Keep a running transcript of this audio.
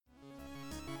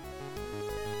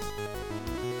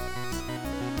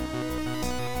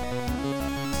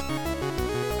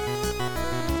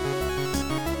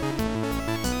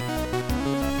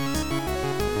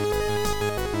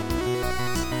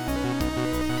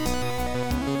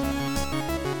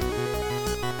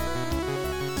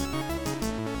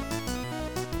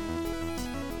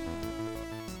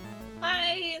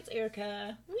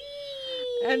Jessica. Whee!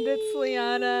 And it's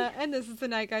Liana. And this is the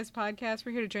Night Guys podcast.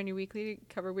 We're here to join you weekly to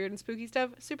cover weird and spooky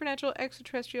stuff. Supernatural,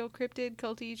 extraterrestrial, cryptid,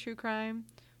 culty, true crime.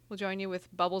 We'll join you with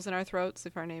bubbles in our throats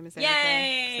if our name is Erica.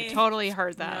 Yay! I totally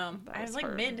heard that. No, I was like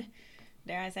heard. mid.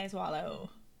 Dare I say swallow?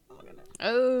 Oh my goodness.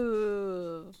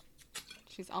 Oh.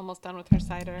 She's almost done with her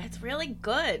cider. It's really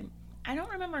good. I don't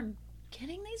remember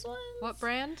getting these ones. What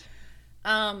brand?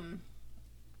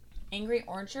 Angry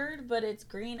Orchard, but it's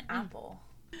green apple.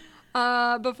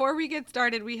 Before we get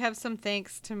started, we have some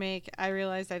thanks to make. I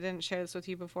realized I didn't share this with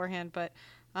you beforehand, but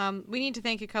we need to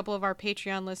thank a couple of our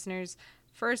Patreon listeners.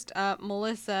 First,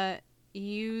 Melissa,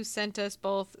 you sent us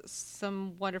both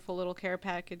some wonderful little care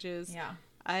packages. Yeah.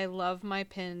 I love my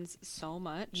pins so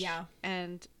much. Yeah.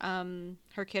 And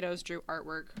her kiddos drew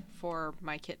artwork for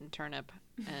my kitten Turnip,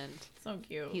 and So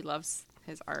cute. he loves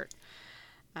his art.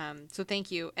 So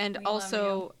thank you. And We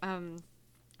also,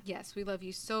 yes, we love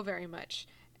you so very much.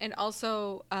 And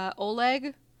also,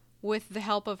 Oleg, with the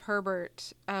help of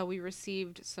Herbert, we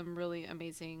received some really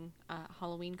amazing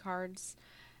Halloween cards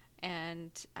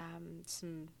and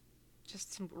some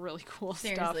really cool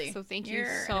Seriously, stuff. So thank you're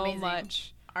you an so amazing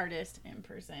much. Artist in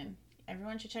person.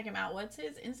 Everyone should check him out. What's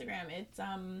his Instagram? It's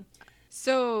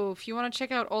So if you want to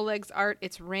check out Oleg's art,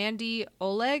 it's Randy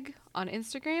Oleg on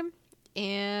Instagram.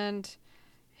 And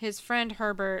his friend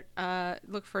Herbert,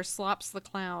 look for Slops the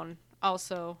Clown.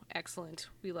 Also excellent.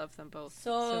 We love them both.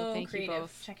 so thank creative. you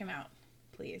both. Check him out,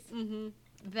 please. Mm-hmm.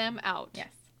 Them out. Yes.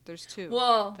 There's two.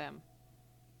 Well, Them.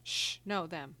 Shh. No,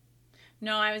 them.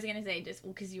 no, I was gonna say just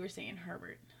because you were saying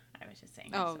Herbert. I was just saying.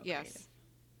 he's Oh, so yes. creative.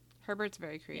 Herbert's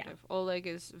very creative. Oleg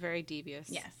is very devious.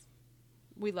 Yes.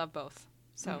 We love both.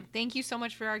 So thank you so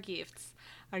much for our gifts.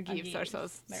 Our gifts are so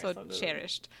They're so so good.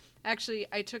 cherished. Actually,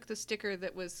 I took the sticker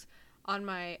that was on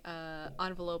my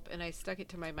envelope and I stuck it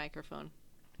to my microphone.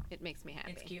 It makes me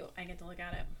happy. It's cute. I get to look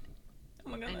at it. Oh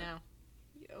my god. I know.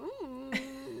 Ooh.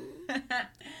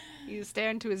 You stare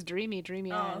into his dreamy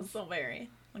Oh, eyes. so very.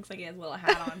 Looks like he has a little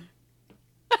hat on.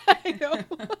 I know.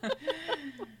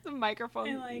 The microphone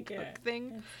I like it.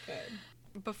 thing. It's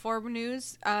good. Before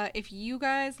news, if you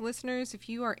guys, listeners, if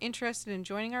you are interested in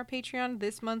joining our Patreon,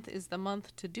 this month is the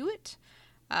month to do it.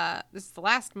 This is the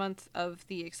last month of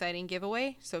the exciting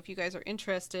giveaway. So if you guys are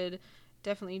interested,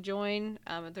 definitely join.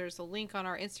 There's a link on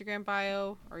our Instagram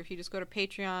bio, or if you just go to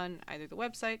Patreon, either the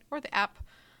website or the app,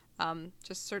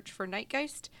 just search for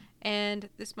Nightgeist. And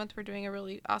this month we're doing a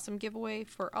really awesome giveaway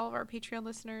for all of our Patreon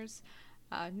listeners,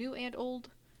 new and old.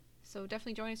 So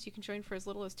definitely join us. You can join for as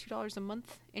little as $2 a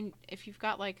month. And if you've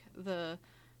got like the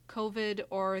COVID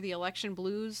or the election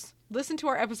blues, listen to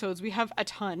our episodes. We have a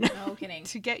ton No kidding.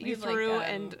 to get We you have, through like,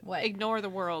 and what? ignore the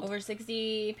world. Over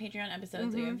 60 Patreon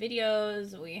episodes. We have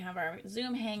videos. We have our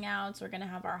Zoom hangouts. We're going to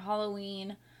have our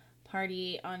Halloween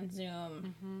party on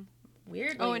Zoom.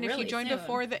 Weirdly, Oh, and if really you join soon.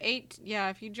 before the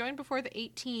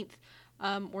 18th,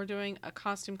 we're doing a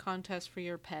costume contest for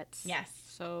your pets. Yes.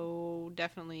 So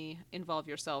definitely involve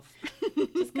yourself.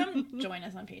 Just come join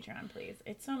us on Patreon, please.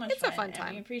 It's so much It's fun. a fun And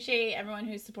time. we appreciate everyone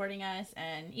who's supporting us.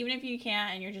 And even if you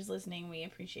can't and you're just listening, we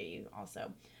appreciate you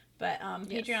also. But Yes.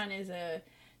 Patreon is a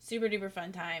super duper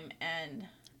fun time. And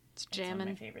It's it's one of my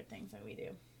jamming. favorite things that we do.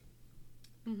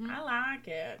 Mhm. I like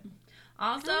it.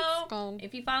 Also, That's cool.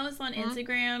 if you follow us on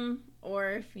Instagram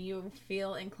or if you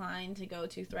feel inclined to go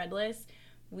to Threadless,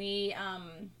 we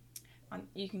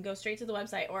you can go straight to the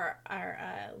website or our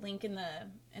link in the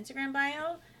Instagram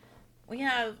bio. We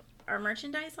have our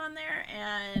merchandise on there,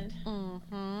 and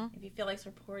if you feel like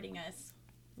supporting us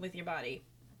with your body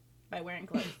by wearing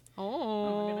clothes,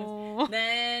 Oh.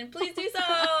 then please do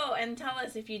so and tell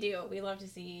us if you do. We love to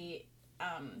see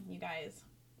you guys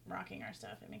rocking our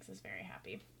stuff. It makes us very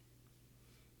happy.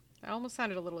 That almost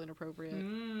sounded a little inappropriate.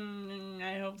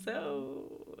 I hope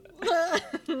so.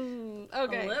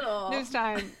 Okay. A little. News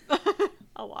time.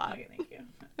 A lot. Okay, thank you.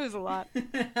 It was a lot.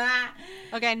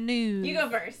 Okay, news. You go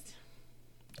first.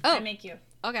 Oh, I make you.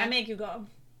 okay. I make you go.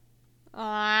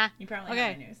 You probably Okay.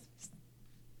 have my news.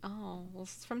 Oh, well,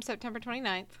 it's from September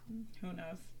 29th. Who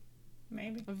knows?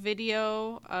 Maybe. A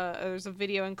video. There's a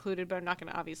video included, but I'm not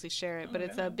going to obviously share it. But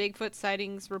it's a Bigfoot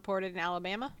sightings reported in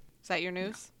Alabama. Is that your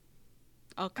news?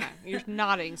 Okay. You're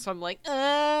nodding, so I'm like,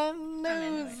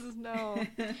 news. No.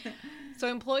 So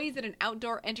employees at an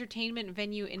outdoor entertainment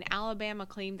venue in Alabama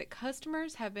claim that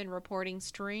customers have been reporting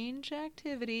strange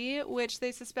activity, which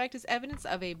they suspect is evidence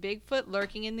of a Bigfoot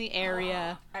lurking in the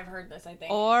area. I've heard this, I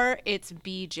think. Or it's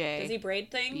BJ. Does he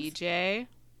braid things? BJ.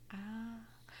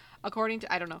 According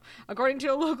to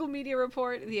a local media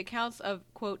report, the accounts of,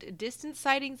 quote, distant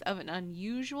sightings of an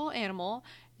unusual animal,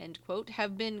 end quote,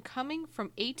 have been coming from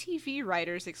ATV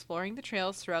riders exploring the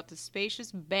trails throughout the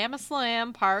spacious Bama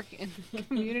Slam Park in the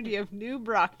community of New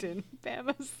Brockton.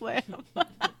 Bama Slam.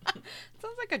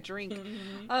 Sounds like a drink.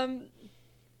 Mm-hmm.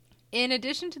 In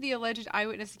addition to the alleged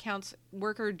eyewitness accounts,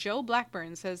 worker Joe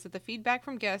Blackburn says that the feedback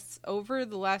from guests over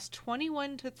the last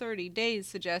 21 to 30 days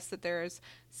suggests that there is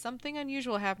something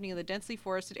unusual happening in the densely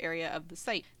forested area of the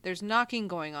site. There's knocking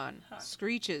going on,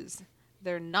 screeches.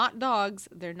 They're not dogs.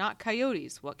 They're not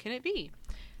coyotes. What can it be?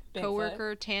 Bigfoot.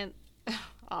 Coworker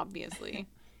obviously,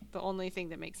 the only thing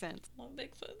that makes sense. I love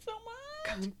Bigfoot so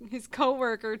much. His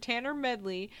coworker Tanner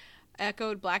Medley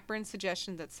echoed Blackburn's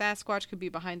suggestion that Sasquatch could be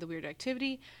behind the weird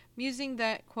activity, musing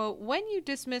that, quote, when you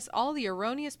dismiss all the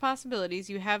erroneous possibilities,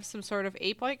 you have some sort of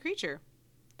ape-like creature.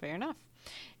 Fair enough.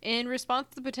 In response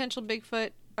to the potential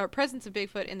presence of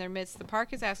Bigfoot in their midst, the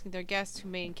park is asking their guests who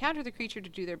may encounter the creature to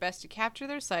do their best to capture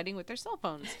their sighting with their cell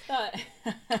phones.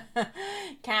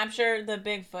 Capture the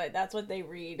Bigfoot. That's what they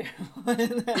read.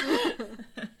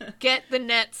 Get the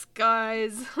nets,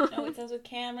 guys. No, it says with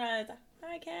cameras.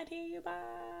 I can't hear you by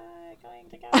going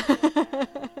to go.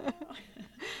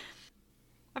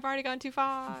 I've already gone too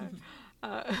far.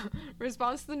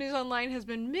 Response to the news online has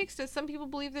been mixed, as some people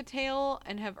believe the tale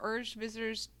and have urged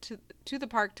visitors to the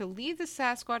park to leave the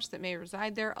Sasquatch that may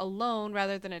reside there alone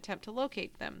rather than attempt to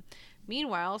locate them.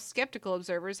 Meanwhile, skeptical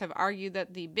observers have argued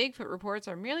that the Bigfoot reports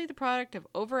are merely the product of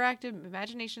overactive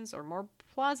imaginations, or more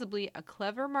plausibly, a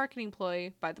clever marketing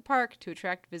ploy by the park to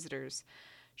attract visitors.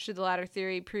 Should the latter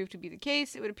theory prove to be the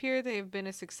case, it would appear they have been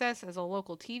a success, as a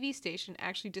local TV station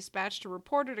actually dispatched a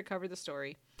reporter to cover the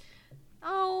story.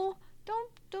 Oh,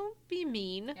 don't be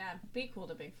mean. Yeah, be cool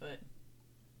to Bigfoot.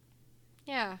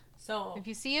 Yeah. So if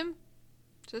you see him,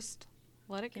 just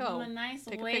let it give go. him a nice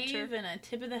Take wave a picture. and a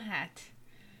tip of the hat.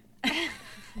 That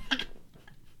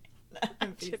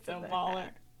would be so baller.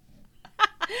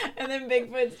 And then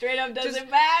Bigfoot straight up does it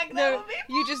back. That would be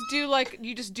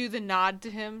you just do the nod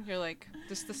to him. You're like,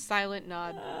 just the silent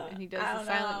nod, and he does the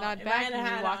silent nod If back, I had a and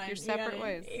you hat walk on, your separate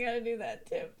ways. You gotta do that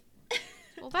too.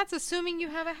 Well, that's assuming you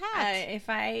have a hat. If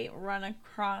I run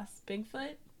across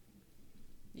Bigfoot,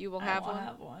 You will I have will one.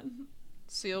 have one.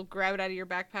 So you'll grab it out of your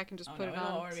backpack and just put it It'll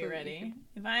on. already so ready.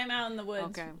 If I am out in the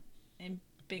woods Okay. in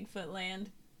Bigfoot land,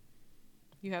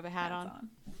 You have a hat hats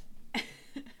on.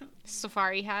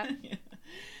 Safari hat. Yeah.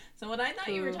 So what I thought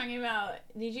you were Cool. talking about,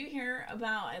 did you hear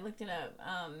about, I looked it up,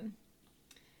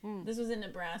 this was in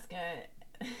Nebraska.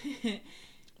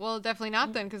 Well, definitely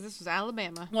not then, because this was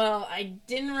Alabama. Well, I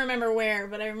didn't remember where,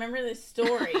 but I remember this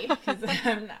story, because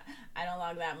I don't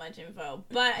log that much info.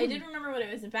 But I did remember what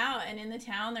it was about, and in the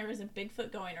town there was a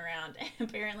Bigfoot going around,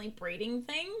 apparently braiding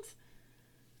things.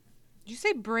 Did you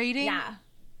say braiding? Yeah,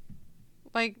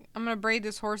 Like, I'm going to braid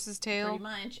this horse's tail? pretty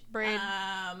much. Braid.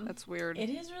 That's weird. It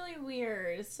is really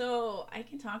weird. So I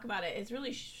can talk about it. It's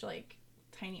really like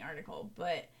tiny article,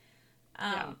 but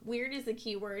weird is the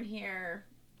key word here.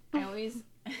 I always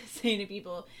say to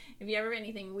people, if you ever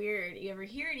anything weird, you ever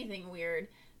hear anything weird,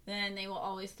 then they will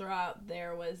always throw out,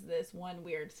 there was this one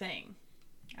weird thing.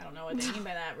 I don't know what they mean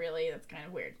by that, really. That's kind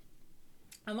of weird.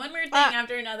 And one weird thing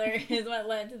after another is what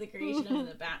led to the creation of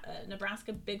the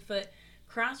Nebraska Bigfoot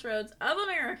Crossroads of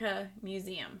America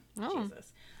Museum. Oh,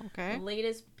 Jesus. okay. The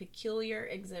latest peculiar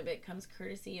exhibit comes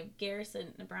courtesy of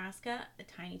Garrison, Nebraska, a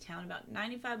tiny town about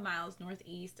 95 miles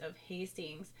northeast of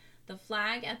Hastings. The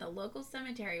flag at the local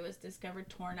cemetery was discovered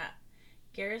torn up.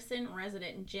 Garrison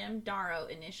resident Jim Darrow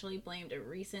initially blamed a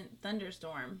recent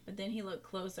thunderstorm, but then he looked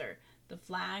closer. The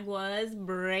flag was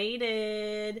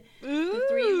braided. Ooh. The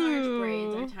three large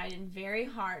braids are tied in very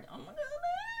hard. Oh my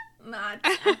god,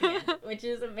 knots at the end, which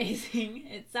is amazing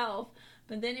itself.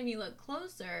 But then if you look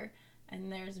closer, and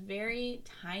there's very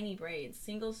tiny braids,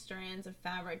 single strands of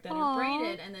fabric that are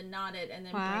braided and then knotted and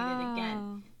then braided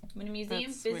again. When a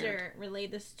museum visitor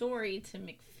relayed the story to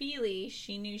McFeely,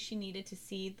 she knew she needed to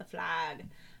see the flag.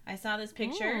 I saw this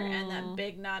picture and that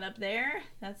big knot up there.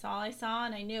 That's all I saw,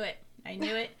 and I knew it. I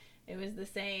knew it. It was the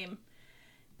same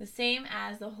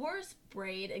as the horse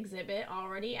braid exhibit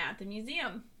already at the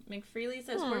museum. McFeely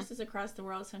says horses across the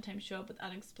world sometimes show up with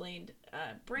unexplained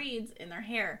braids in their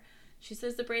hair. She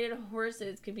says the braided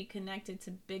horses could be connected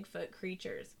to Bigfoot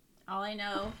creatures. All I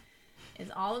know is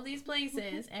all of these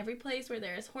places, every place where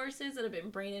there's horses that have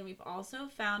been braided, we've also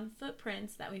found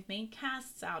footprints that we've made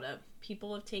casts out of.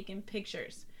 People have taken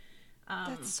pictures.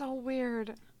 That's so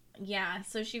weird. Yeah,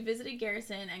 so she visited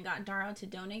Garrison and got Darrow to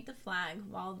donate the flag.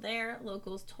 While there,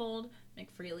 locals told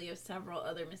McFreely of several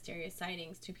other mysterious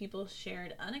sightings. Two people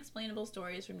shared unexplainable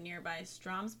stories from nearby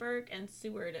Stromsburg and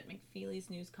Seward at McFeely's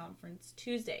news conference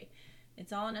Tuesday.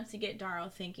 It's all enough to get Darrow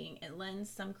thinking. It lends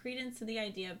some credence to the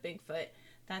idea of Bigfoot.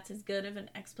 That's as good of an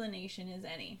explanation as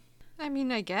any. I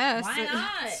mean, I guess. Why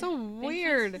not? It's so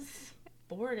weird. Bigfoot's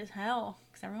bored as hell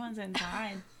because everyone's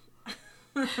inside.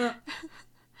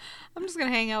 I'm just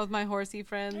gonna hang out with my horsey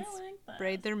friends, I like that.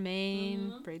 braid their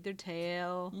mane, braid their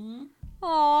tail. Mhm.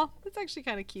 Aw, that's actually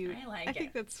kind of cute. I like I it.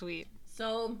 think that's sweet.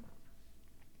 So,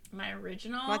 my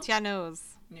original What's ya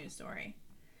nose? news story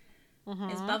Uh-huh.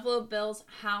 is Buffalo Bill's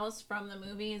house from the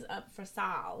movies up for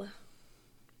sale.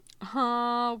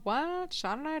 What?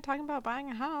 Sean and I are talking about buying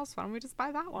a house. Why don't we just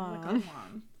buy that Oh, one? a good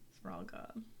one. It's real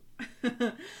good.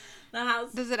 The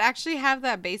house. Does it actually have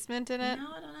that basement in it?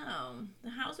 No, I don't know. The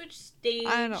house which staged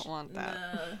I don't want that.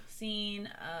 the scene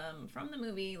from the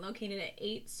movie, located at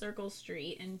 8 Circle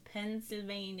Street in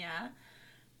Pennsylvania,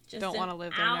 just Don't an wanna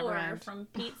live there, never hour mind. from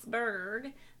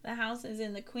Pittsburgh. The house is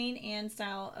in the Queen Anne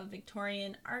style of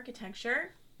Victorian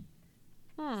architecture.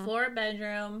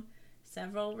 4-bedroom,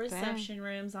 several reception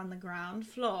rooms on the ground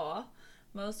floor,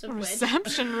 most of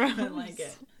Reception which... rooms. I like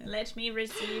it. Let me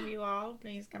receive you all.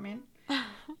 Please come in.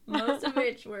 Most of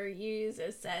which were used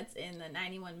as sets in the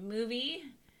 91 movie.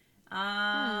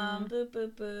 Boop,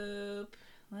 boop, boop.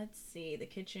 Let's see. The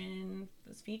kitchen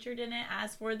was featured in it.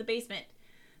 As for the basement,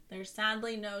 there's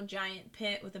sadly no giant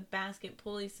pit with a basket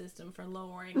pulley system for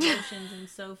lowering oceans and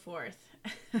so forth.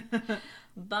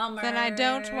 Bummer. Then I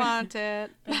don't want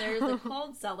it. But there's a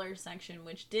cold cellar section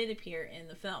which did appear in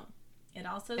the film. It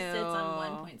also sits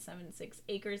on 1.76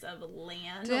 acres of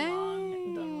land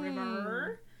along the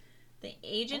river. The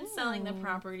agent selling the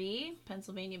property,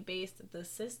 Pennsylvania-based The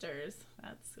Sisters,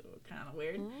 that's kind of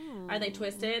weird. Are they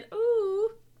twisted?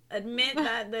 Ooh. Admit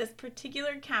that this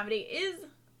particular cavity is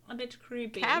a bit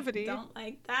creepy. Cavity? Don't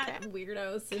like that,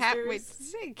 weirdo sisters. Wait, did you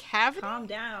say cavity? Calm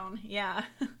down. Yeah.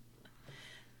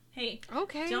 Hey,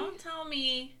 Okay. don't tell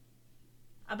me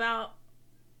about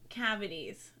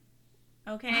cavities,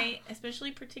 okay?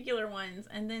 Especially particular ones,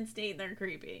 and then state they're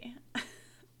creepy.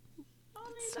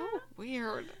 So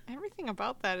weird. Everything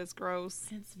about that is gross.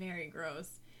 It's very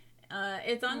gross.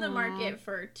 It's on the market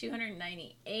for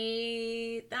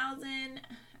 $298,000.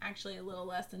 Actually, a little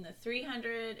less than the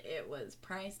 $300,000 it was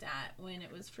priced at when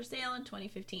it was for sale in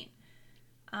 2015.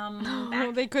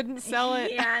 They couldn't sell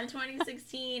it. Yeah, in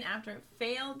 2016, after it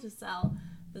failed to sell,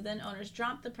 the then owners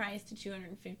dropped the price to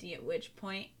 $250,000. At which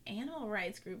point, animal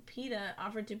rights group PETA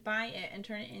offered to buy it and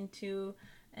turn it into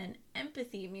an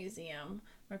empathy museum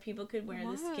where people could wear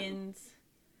the skins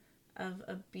of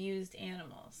abused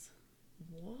animals.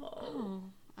 Whoa. Oh,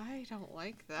 I don't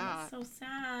like That's that. so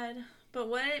sad. But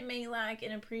what it may lack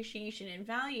in appreciation and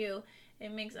value,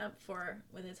 it makes up for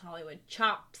with its Hollywood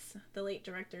chops. The late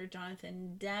director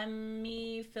Jonathan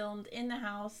Demme filmed in the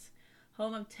house,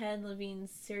 home of Ted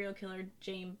Levine's serial killer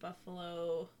James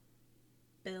Buffalo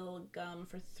Bill Gum,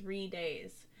 for 3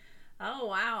 days. Oh,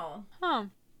 wow. Huh.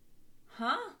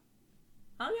 Huh?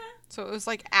 Okay. So it was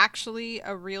like actually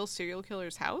a real serial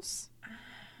killer's house?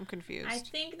 I'm confused. I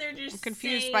think they're just I'm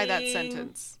confused by that saying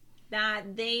sentence.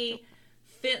 that they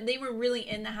were really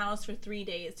in the house for 3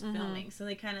 days filming, so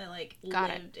they kind of like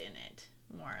lived in it,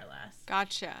 more or less.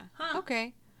 Gotcha. Huh.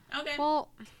 Okay. Okay. Well,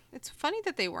 it's funny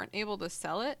that they weren't able to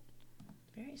sell it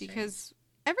Very strange. because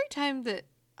every time that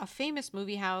a famous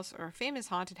movie house or a famous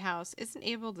haunted house isn't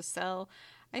able to sell,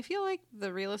 I feel like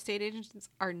the real estate agents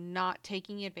are not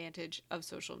taking advantage of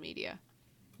social media.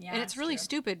 Yeah, And it's really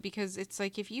stupid because it's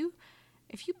like if you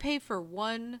pay for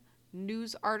one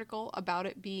news article about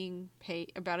it being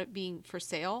for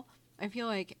sale, I feel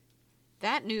like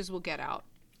that news will get out.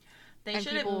 They and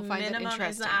should people will at find it minimum, is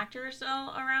interesting. the actor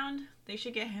still around? They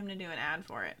should get him to do an ad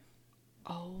for it.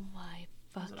 Oh my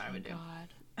fucking what I would do. god.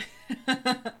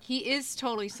 He is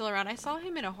totally still around. I saw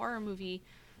him in a horror movie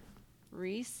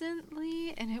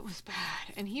recently and it was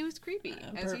bad. And he was creepy,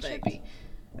 as he should be.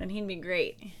 And he'd be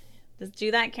great. Just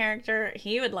do that character.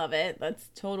 He would love it. That's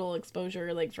total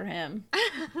exposure, like, for him.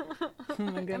 Oh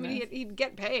my I goodness. mean, he'd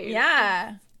get paid.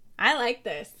 Yeah. I like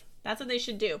this. That's what they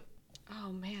should do.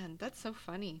 Oh man, that's so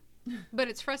funny. But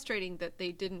it's frustrating that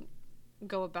they didn't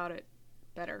go about it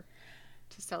better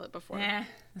to sell it before. Yeah.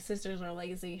 The sisters are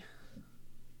lazy.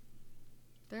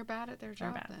 They're bad at their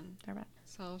job then. They're bad.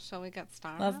 So shall we get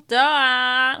started? Let's do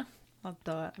it. Let's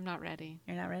do it. I'm not ready.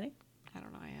 You're not ready? I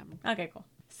don't know. I am. Okay, cool.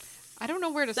 I don't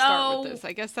know where to start with this.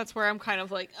 I guess that's where I'm kind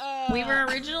of like, We were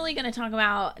originally going to talk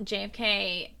about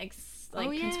JFK,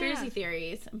 conspiracy yeah.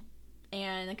 theories,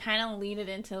 and kind of lead it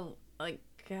into, like,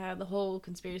 the whole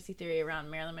conspiracy theory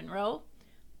around Marilyn Monroe.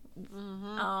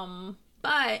 Mm-hmm.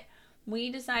 But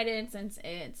we decided, since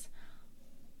it's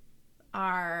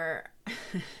our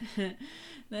the,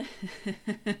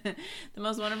 the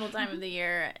most wonderful time of the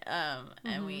year,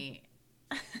 and we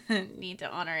need to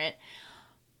honor it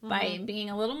by being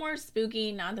a little more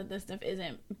spooky. Not that this stuff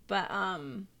isn't, but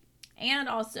and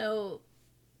also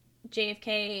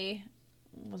JFK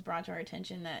was brought to our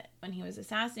attention that when he was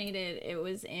assassinated, it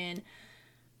was in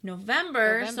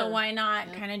November. So why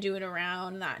not kind of do it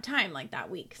around that time, like that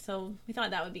week? So we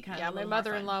thought that would be kind of a little my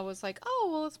mother-in-law was like, oh,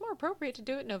 well, it's more appropriate to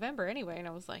do it in November anyway. And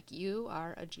I was like, you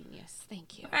are a genius.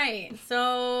 Thank you. Right.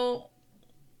 So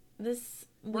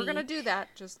we're going to do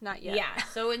that, just not yet. Yeah.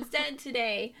 So instead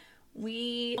today,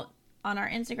 we on our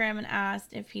Instagram and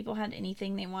asked if people had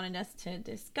anything they wanted us to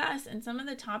discuss. And some of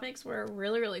the topics were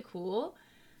really, really cool.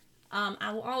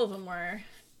 All of them were.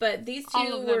 But these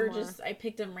two were just, I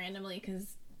picked them randomly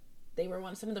because they were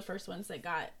some of the first ones that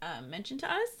got mentioned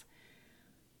to us.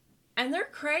 And they're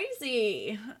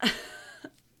crazy.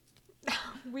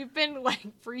 We've been like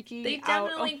freaking They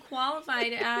definitely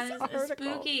qualified as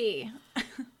spooky.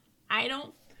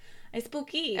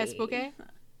 Spooky. Spooky?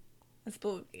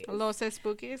 Spooky. Los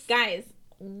spookies. Guys,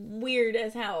 weird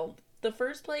as hell. The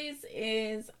first place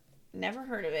is, never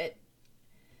heard of it.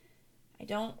 I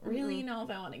don't really know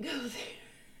if I want to go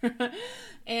there.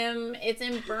 It's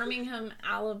in Birmingham,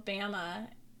 Alabama.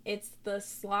 It's the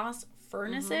Sloss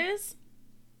Furnaces,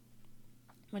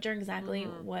 which are exactly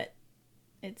what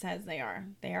it says they are.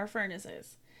 They are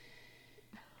furnaces.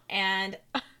 And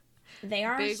they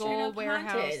are big straight old up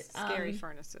warehouse, haunted. scary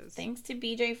furnaces. Thanks to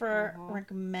BJ for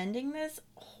recommending this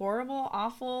horrible,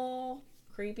 awful,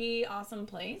 creepy, awesome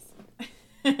place.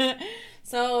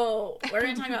 So we're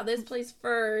going to talk about this place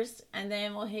first, and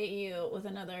then we'll hit you with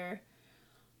another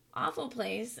awful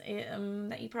place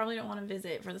that you probably don't want to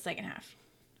visit for the second half.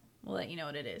 We'll let you know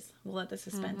what it is. We'll let the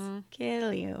suspense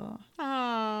kill you.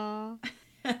 Aww.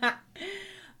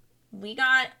 We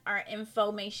got our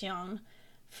information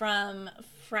from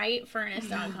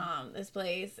frightfurnace.com. This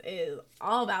place is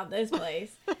all about this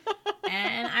place.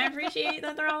 And I appreciate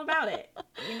that they're all about it,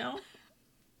 you know?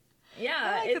 Yeah,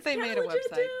 I like that they made a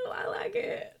website. Too. I like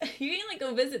it. You can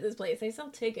go visit this place. They sell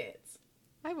tickets.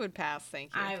 I would pass,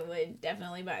 thank you. I would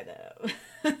definitely buy them.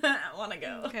 I want to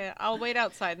go. Okay, I'll wait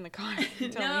outside in the car. Tell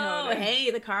me how it is.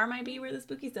 Hey, the car might be where the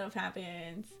spooky stuff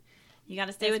happens. You got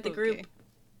to stay with the group.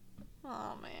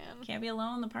 Oh man, can't be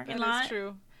alone in the parking lot. That's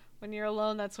true. When you're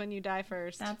alone, that's when you die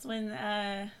first. That's when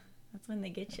they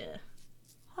get you.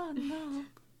 Oh no.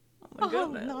 Oh my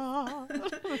goodness. No.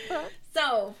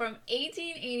 So, from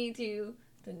 1882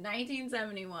 to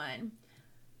 1971,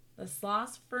 the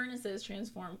Sloss Furnaces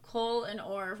transformed coal and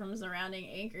ore from surrounding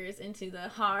acres into the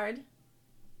hard...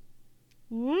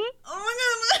 Oh my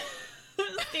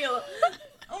goodness! Steel.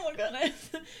 Oh my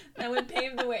goodness. That would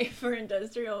pave the way for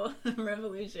industrial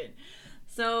revolution.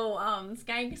 So,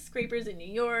 skyscrapers in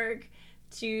New York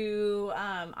to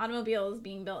automobiles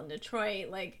being built in Detroit,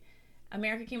 like,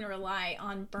 America came to rely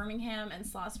on Birmingham and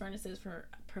Sloss Furnaces for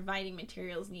providing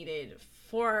materials needed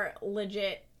for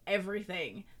legit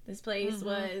everything. This place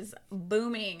was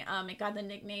booming. It got the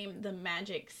nickname the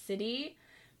Magic City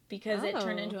because it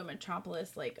turned into a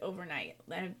metropolis like overnight.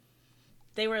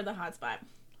 They were the hotspot.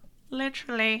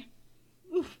 Literally.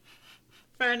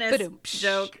 Furnace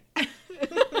joke.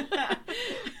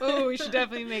 Oh, we should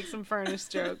definitely make some furnace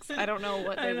jokes. I don't know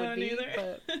what they would be, either.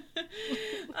 But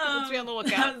let's be on the lookout.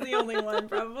 That was the only one,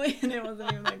 probably, and it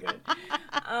wasn't even that good.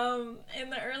 In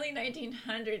the early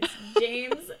 1900s,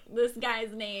 James, this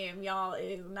guy's name, y'all,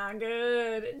 is not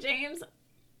good. James,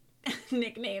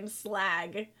 nicknamed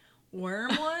Slag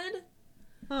Wormwood.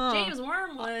 James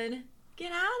Wormwood,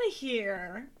 get out of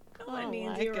here. No one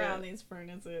needs you around these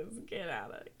furnaces. Get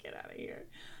out of here.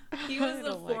 He was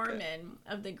the foreman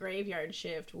of the graveyard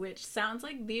shift, which sounds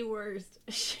like the worst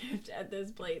shift at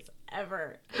this place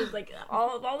ever. It's like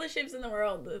all the shifts in the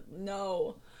world.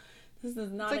 No, this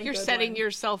is not. It's like you're setting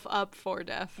yourself up for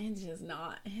death. It's just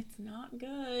not. It's not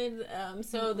good.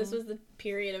 So this was the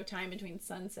period of time between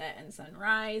sunset and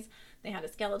sunrise. They had a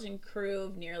skeleton crew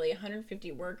of nearly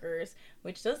 150 workers,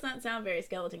 which does not sound very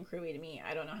skeleton crewy to me.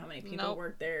 I don't know how many people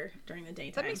work there during the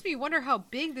daytime. That makes me wonder how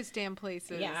big this damn place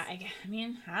is. Yeah, I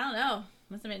mean, I don't know.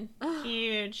 Must have been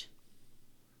huge.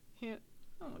 Yeah.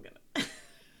 Oh my god.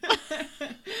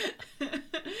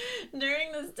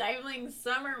 During the stifling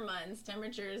summer months,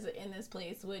 temperatures in this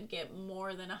place would get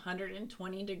more than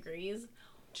 120 degrees.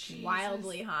 Jesus.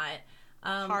 Wildly hot.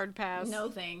 Hard pass.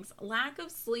 No thanks. Lack of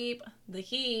sleep, the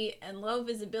heat, and low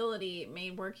visibility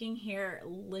made working here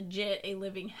legit a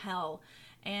living hell.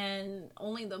 And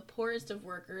only the poorest of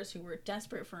workers who were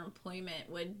desperate for employment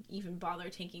would even bother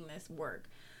taking this work.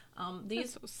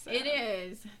 These That's so sad. it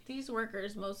is. These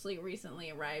workers mostly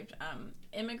recently arrived.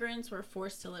 Immigrants were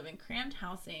forced to live in cramped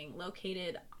housing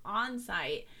located on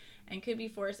site and could be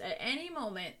forced at any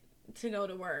moment to go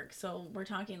to work. So we're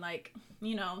talking like,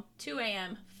 2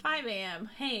 a.m., 5 a.m.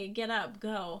 Hey, get up,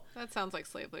 go. That sounds like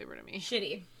slave labor to me.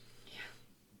 Shitty.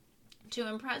 To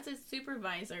impress his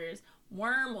supervisors,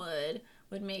 Wormwood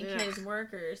would make his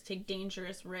workers take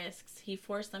dangerous risks. He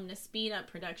forced them to speed up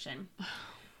production.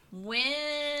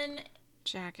 When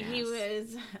Jackass. he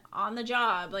was on the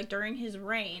job, like during his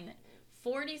reign,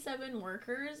 47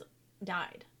 workers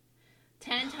died.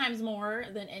 10 times more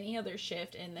than any other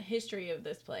shift in the history of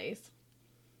this place.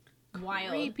 Wild.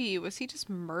 Creepy. Was he just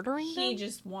murdering them?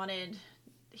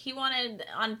 He wanted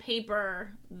on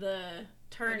paper the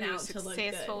turnout to look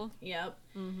successful. good. Yep.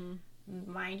 Mm-hmm.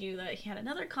 Mind you that he had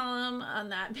another column on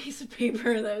that piece of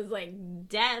paper that was like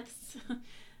deaths.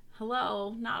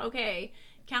 Hello, not okay.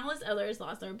 Countless others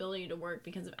lost their ability to work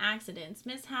because of accidents,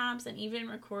 mishaps, and even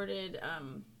recorded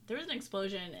there was an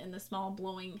explosion in the small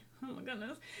blowing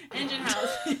engine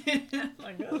house. Oh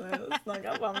my goodness, it snuck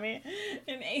up on me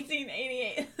in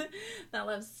 1888 that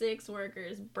left 6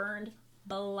 workers burned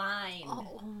blind.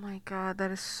 Oh my god,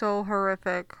 that is so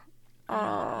horrific.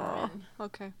 Oh,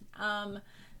 okay.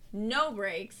 No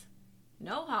breaks,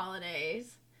 no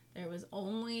holidays. There was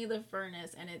only the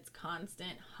furnace and its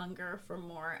constant hunger for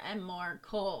more and more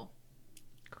coal.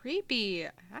 Creepy.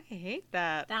 I hate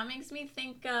that. That makes me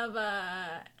think of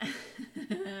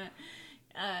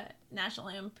National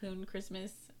Lampoon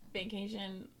Christmas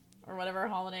Vacation or whatever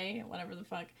holiday, whatever the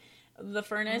fuck. The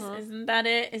furnace, isn't that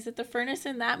it? Is it the furnace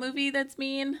in that movie that's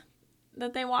mean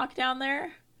that they walk down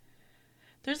there?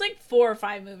 There's like 4 or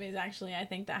 5 movies actually, I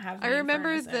think, that have. I remember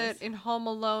furnaces. that in Home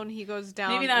Alone he goes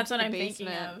down. Maybe that's into what the I'm thinking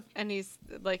basement, of. and he's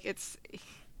like,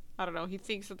 I don't know. He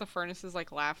thinks that the furnace is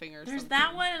like laughing or something. There's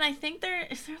that one, and I think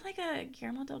is there like a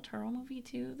Guillermo del Toro movie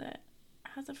too that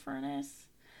has a furnace.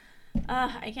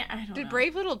 I don't know. Did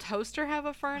Brave Little Toaster have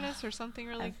a furnace or something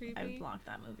really creepy? I've blocked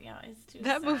that movie out. It's too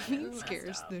That sad. movie It's scares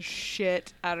messed up. the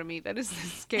shit out of me. That is the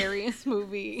scariest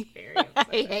movie. Very I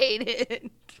upsetting. hate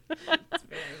it. It's very,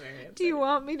 very upsetting. Do you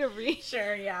want me to read?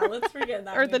 Sure, yeah. Let's forget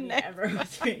that Or the movie next ever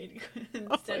was made.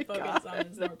 Instead, my focus God. on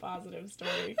its more positive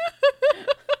story.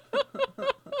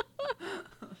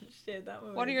 Shit, that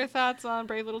movie. What are your thoughts on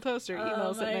Brave Little Toaster? Oh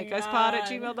Emails at my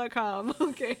nightguyspod@gmail.com.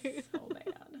 Okay. so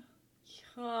bad?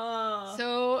 Oh.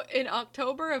 So in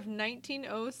October of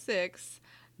 1906,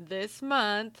 this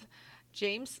month,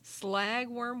 James Slag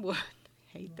Wormwood,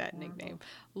 hate that nickname,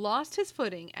 lost his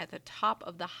footing at the top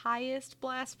of the highest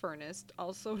blast furnace,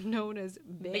 also known as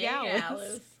Big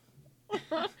Alice.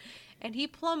 And he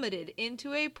plummeted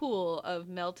into a pool of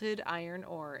melted iron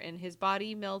ore, and his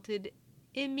body melted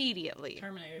immediately.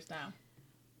 Terminator style.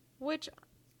 Which,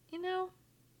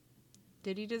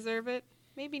 did he deserve it?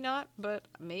 Maybe not, but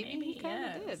maybe he kind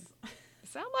of did.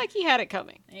 Sound like he had it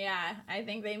coming. Yeah, I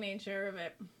think they made sure of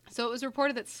it. So it was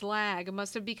reported that Slag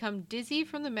must have become dizzy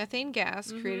from the methane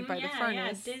gas created by the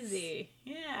furnace. Yeah, dizzy.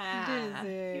 Yeah.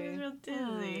 Dizzy. He was real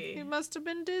dizzy. He must have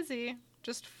been dizzy.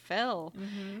 Just fell.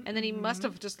 Mm-hmm. And then he must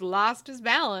have just lost his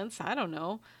balance. I don't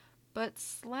know. But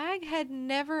Slag had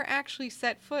never actually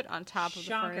set foot on top of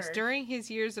the furnace Shocker. during his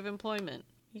years of employment.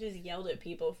 He just yelled at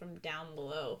people from down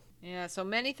below. Yeah, so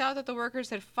many thought that the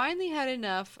workers had finally had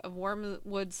enough of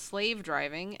Wormwood's slave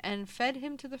driving and fed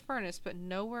him to the furnace, but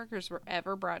no workers were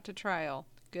ever brought to trial.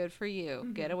 Good for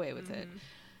you. Get away with it.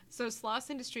 So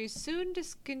Sloss Industries soon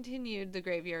discontinued the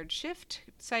graveyard shift,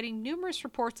 citing numerous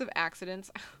reports of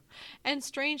accidents and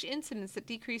strange incidents that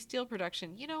decreased steel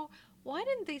production. Why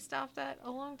didn't they stop that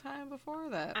a long time before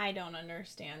that? I don't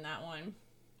understand that one.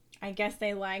 I guess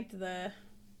they liked the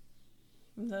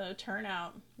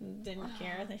turnout. Didn't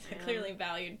care. They clearly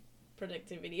valued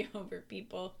productivity over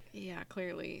people. Yeah,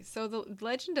 clearly. So the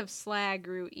legend of Slag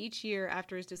grew each year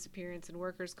after his disappearance, and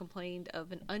workers complained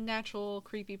of an unnatural,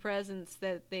 creepy presence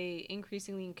that they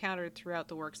increasingly encountered throughout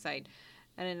the worksite.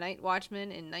 And a night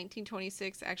watchman in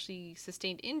 1926 actually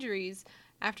sustained injuries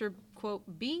after,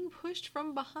 quote, being pushed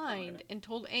from behind and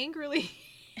told angrily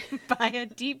by a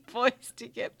deep voice to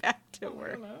get back to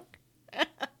work.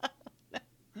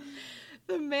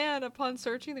 The man, upon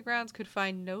searching the grounds, could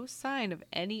find no sign of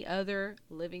any other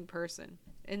living person.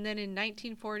 And then in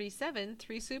 1947,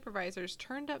 3 supervisors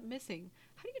turned up missing.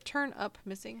 How do you turn up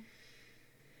missing?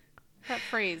 That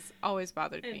phrase always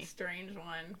bothered me. It's a strange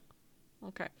one.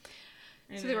 Okay.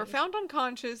 So they were found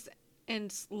unconscious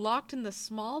and locked in the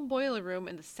small boiler room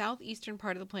in the southeastern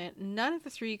part of the plant. None of the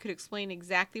 3 could explain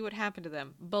exactly what happened to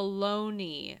them.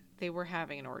 Baloney. they were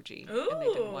having an orgy and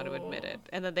they didn't want to admit it.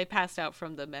 And then they passed out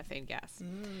from the methane gas.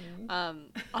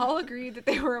 All agreed that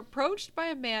they were approached by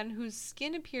a man whose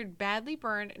skin appeared badly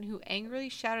burned and who angrily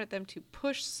shouted at them to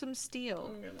push some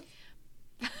steel.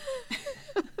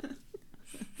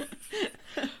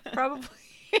 Probably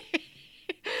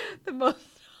the most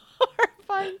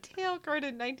horrifying tale occurred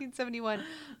in 1971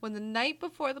 when the night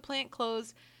before the plant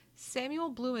closed, Samuel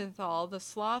Blumenthal, the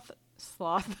sloth.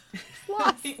 Oh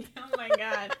my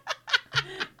god.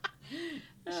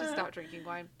 I should stop drinking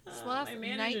wine. Sloth my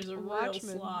manager's night a real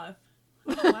watchman. sloth.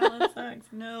 Wow, that sucks.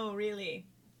 No, really.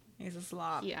 He's a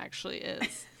sloth. He actually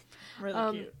is.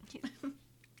 Really cute.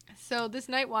 So this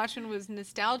night watchman was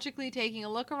nostalgically taking a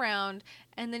look around,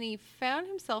 and then he found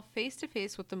himself face to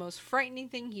face with the most frightening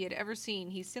thing he had ever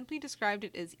seen. He simply described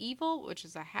it as evil, which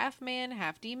is a half man,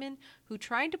 half demon, who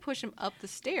tried to push him up the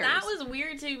stairs. That was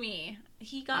weird to me.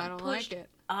 He got pushed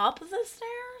up the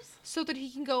stairs? So that he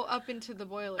can go up into the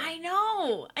boiler. I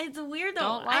know. It's weird though.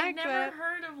 Don't like I've never that.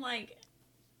 heard of like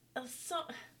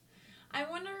I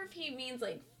wonder if he means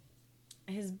like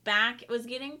his back was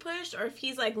getting pushed, or if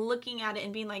he's like looking at it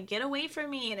and being like, get away from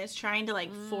me, and it's trying to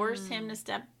like force him to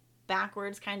step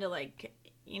backwards, kind of like,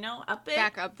 you know, up it.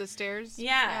 Back up the stairs?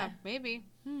 Yeah. Maybe.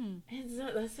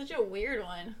 That's such a weird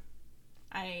one.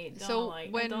 I don't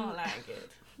like it.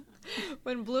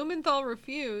 When Blumenthal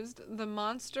refused, the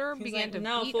monster began to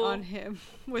beat on him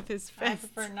with his fist. I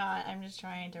prefer not. I'm just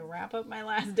trying to wrap up my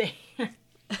last day.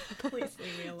 Please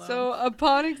leave me alone. So,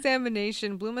 upon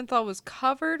examination, Blumenthal was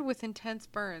covered with intense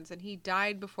burns, and he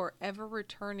died before ever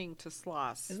returning to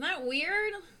Sloss. Isn't that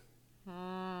weird?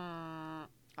 I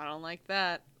don't like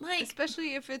that. Like,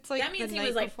 especially if it's like that means the he night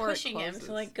was like before pushing it him closes.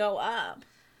 to like go up.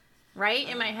 Right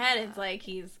in my head, it's like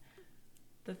he's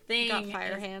the thing. Got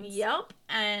fire hands. Yep,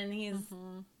 and he's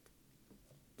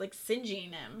like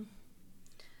singeing him.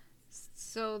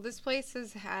 So this place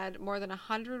has had more than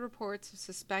 100 reports of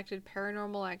suspected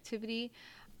paranormal activity.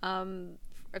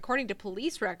 According to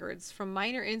police records, from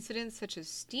minor incidents such as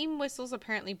steam whistles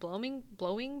apparently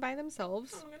blowing by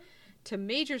themselves, to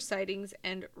major sightings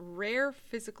and rare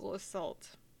physical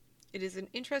assault. It is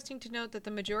interesting to note that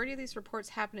the majority of these reports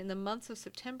happen in the months of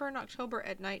September and October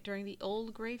at night during the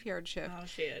old graveyard shift. Oh,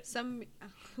 shit. Some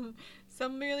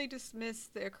merely dismiss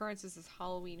the occurrences as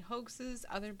Halloween hoaxes.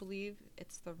 Others believe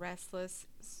it's the restless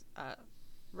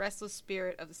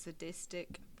spirit of the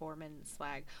sadistic foreman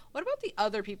Slag. What about the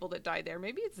other people that died there?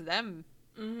 Maybe it's them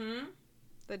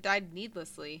that died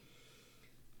needlessly.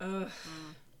 Ugh.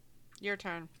 Your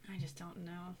turn. I just don't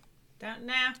know. Don't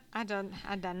know. I don't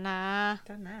know.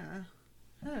 Don't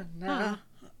know.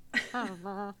 I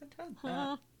don't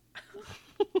know.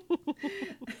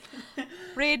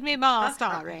 Read me more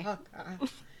story.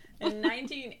 In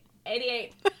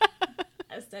 1988,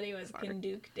 a study was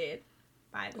conducted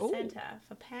by the Center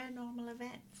for Paranormal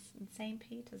Events in St.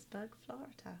 Petersburg,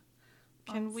 Florida.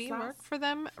 Can we work for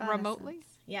them remotely?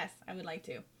 Yes, I would like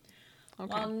to.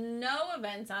 Okay. While no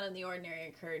events out of the ordinary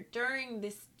occurred during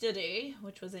this study,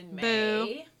 which was in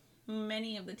May,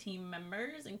 many of the team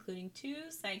members, including 2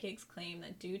 psychics, claim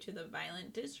that due to the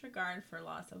violent disregard for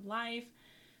loss of life,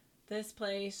 this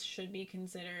place should be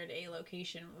considered a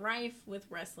location rife with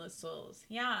restless souls.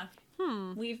 Yeah.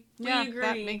 We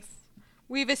agree.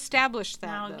 We've established that.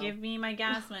 Now give me my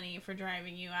gas money for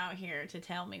driving you out here to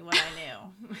tell me what I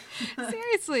knew.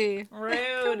 Seriously.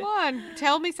 Rude. Come on.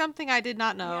 Tell me something I did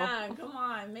not know. Yeah, come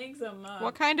on. Make some up.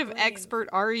 What kind of expert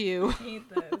are you? I hate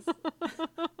this.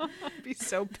 I'd be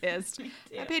so pissed. Me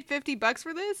too. I paid $50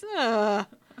 for this?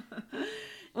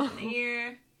 In the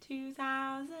year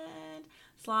 2000,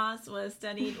 Sloss was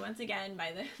studied once again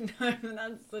by the...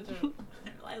 That's such a...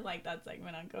 I like that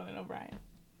segment on Conan O'Brien.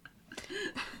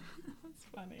 That's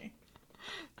funny.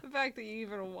 The fact that you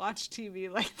even watch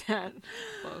TV like that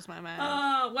blows my mind.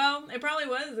 Well, it probably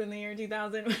was in the year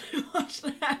 2000 when I watched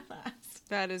that last.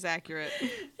 That is accurate. I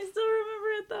still remember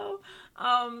it though.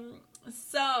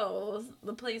 So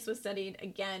the place was studied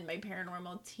again by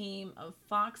paranormal team of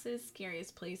Fox's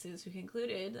Scariest Places, who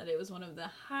concluded that it was one of the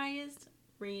highest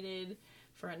rated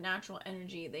for a natural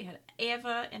energy they had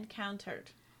ever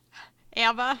encountered.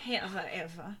 Ever?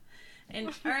 In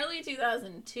early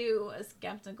 2002, a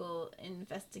skeptical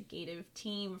investigative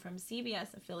team from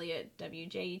CBS affiliate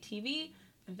WJTV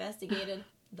investigated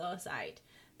the site.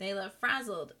 They left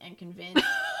frazzled and convinced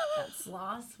that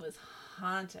Sloss was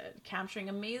haunted, capturing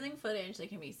amazing footage that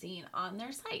can be seen on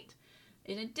their site.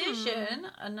 In addition,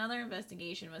 another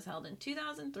investigation was held in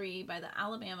 2003 by the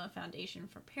Alabama Foundation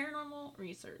for Paranormal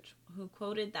Research, who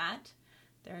quoted that,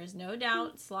 "There is no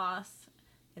doubt Sloss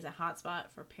is a hotspot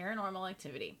for paranormal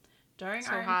activity. During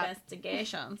So our hot.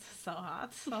 investigations, so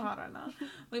hot right now.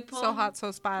 We pulled So hot,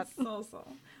 so spot. so.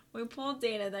 We pulled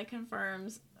data that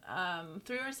confirms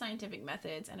through our scientific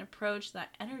methods an approach that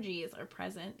energies are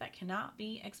present that cannot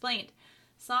be explained.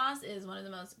 Sauce is one of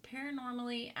the most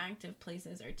paranormally active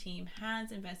places our team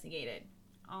has investigated.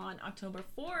 On October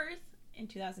 4th in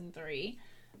 2003,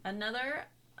 another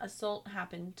assault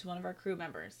happened to one of our crew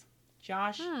members,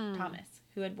 Josh Thomas,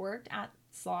 who had worked at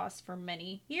Sauce for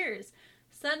many years.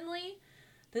 Suddenly,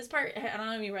 this part, I don't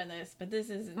know if you read this, but this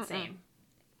is insane.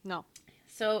 No.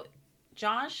 So,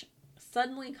 Josh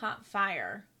suddenly caught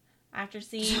fire after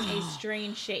seeing a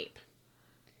strange shape.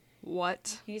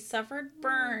 What? He suffered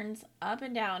burns up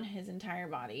and down his entire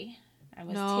body and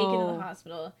was No. taken to the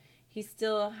hospital. He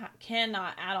still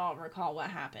cannot at all recall what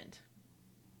happened.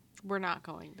 We're not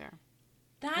going there.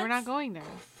 That's We're not going there.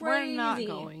 crazy. We're not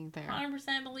going there.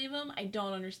 100% believe him. I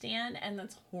don't understand, and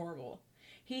that's horrible.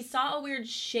 He saw a weird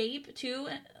shape too,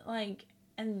 like,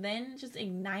 and then just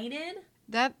ignited.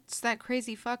 That's that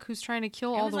crazy fuck who's trying to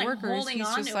kill all was, the like, workers. holding He's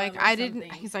on just to like, him or I didn't.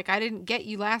 something. He's like, I didn't get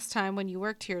you last time when you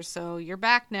worked here, so you're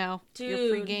back now. You're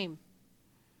free Dude. game.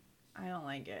 I don't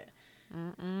like it.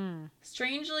 Mm-mm.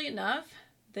 Strangely enough,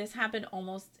 this happened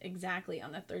almost exactly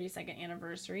on the 32nd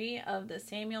anniversary of the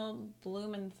Samuel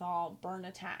Blumenthal burn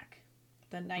attack,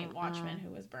 the night watchman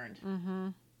who was burned. Mm-hmm.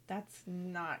 That's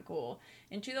not cool.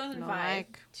 In 2005, No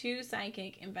like. two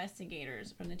psychic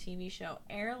investigators from the TV show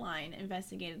Airline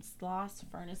investigated Sloss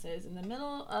furnaces. In the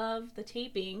middle of the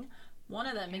taping, one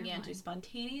of them began to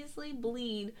spontaneously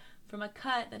bleed from a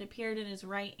cut that appeared in his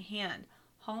right hand,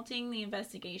 halting the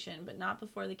investigation, but not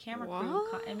before the camera crew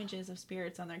caught images of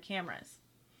spirits on their cameras.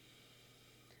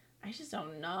 I just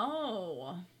don't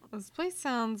know. This place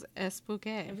sounds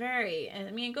spooky. Very. I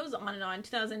mean, it goes on and on.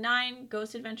 2009,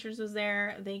 Ghost Adventures was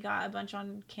there. They got a bunch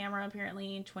on camera,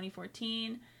 apparently, in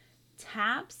 2014.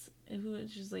 Taps, who is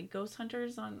just like Ghost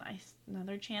Hunters on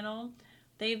another channel,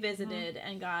 they visited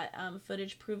and got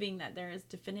footage proving that there is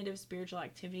definitive spiritual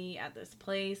activity at this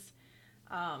place.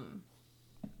 I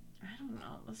don't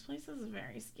know. This place is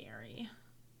very scary.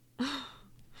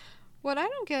 What I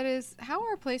don't get is how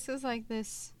are places like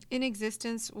this in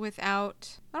existence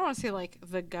without, I don't want to say like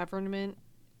the government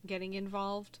getting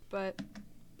involved, but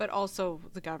also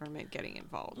the government getting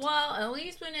involved. Well, at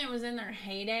least when it was in their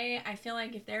heyday, I feel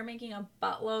like if they're making a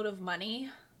buttload of money,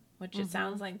 which it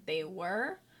sounds like they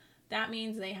were, that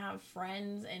means they have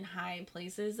friends in high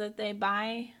places that they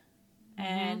buy,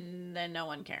 and then no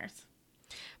one cares.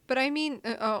 But I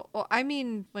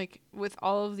mean, like with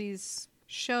all of these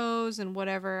shows and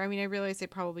whatever, I mean, I realize they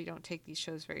probably don't take these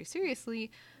shows very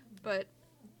seriously, but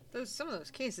some of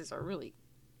those cases are really,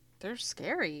 they're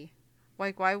scary.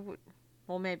 Like, why would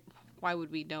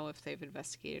we know if they've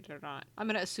investigated or not? I'm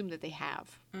going to assume that they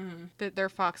have. Mm-hmm. That their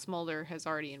Fox Mulder has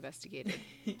already investigated.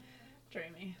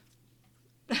 Dreamy.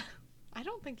 I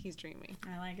don't think he's dreamy.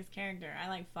 I like his character. I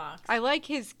like Fox. I like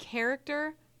his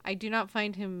character. I do not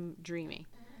find him dreamy.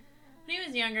 When he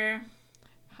was younger,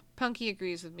 Punky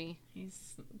agrees with me.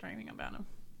 he's dreaming about him.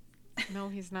 No,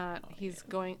 he's not. He's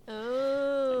going, He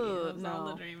oh, loves all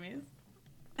the no. dreamies.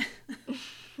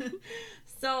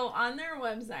 So on their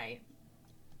website,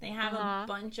 they have a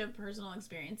bunch of personal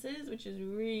experiences, which is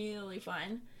really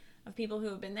fun, of people who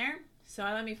have been there. So I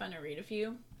thought it'd be fun to read a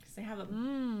few because they have a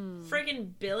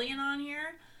friggin' billion on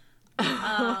here.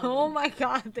 Oh my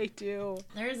god, they do.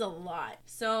 There's a lot.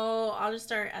 So I'll just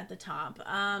start at the top.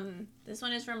 This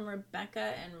one is from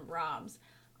Rebecca and Rob's.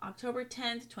 October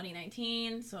 10th,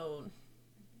 2019. So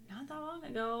not that long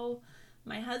ago.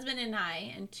 My husband and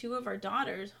I and two of our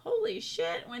daughters, holy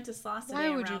shit, went to Sloss today.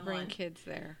 Why would you around bring 1. kids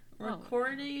there?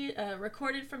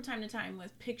 Recorded from time to time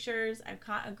with pictures. I've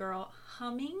caught a girl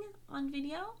humming on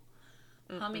video.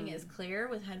 Humming is clear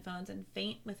with headphones and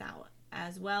faint without,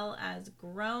 as well as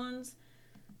groans.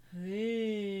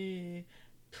 Hey,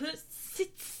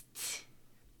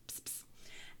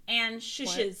 and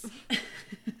shushes.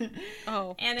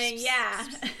 Oh. And then, yeah,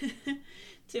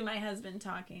 to my husband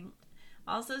talking.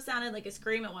 Also sounded like a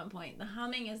scream at one point. The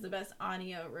humming is the best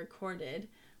audio recorded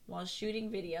while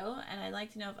shooting video, and I'd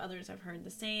like to know if others have heard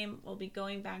the same. We'll be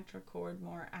going back to record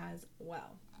more as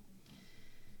well.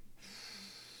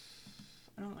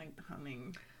 I don't like the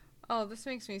humming. Oh, this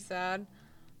makes me sad.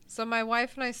 So my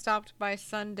wife and I stopped by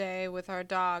Sunday with our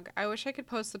dog. I wish I could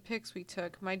post the pics we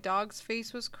took. My dog's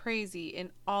face was crazy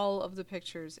in all of the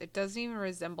pictures. It doesn't even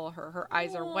resemble her. Her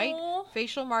eyes are white.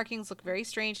 Facial markings look very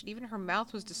strange, and even her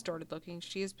mouth was distorted looking.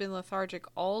 She has been lethargic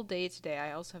all day today.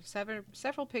 I also have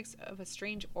several pics of a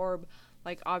strange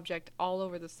orb-like object all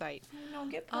over the site. No,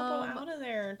 get Popo out of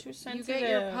there. Too sensitive. You get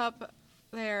your pup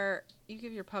there. You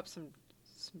give your pup some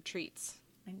treats.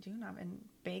 I do not, and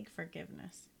beg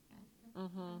forgiveness.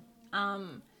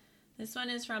 Mm-hmm. This one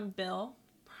is from Bill,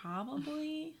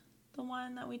 probably the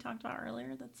one that we talked about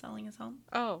earlier that's selling his home.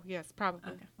 Oh, yes,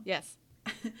 probably. Okay. Yes.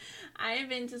 I have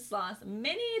been to Sloss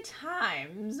many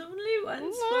times, only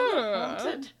once for the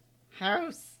haunted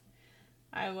house.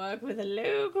 I work with a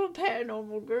local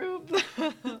paranormal group,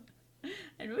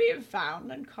 and we have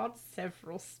found and caught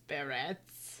several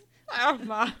spirits. Oh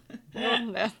my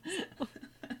goodness.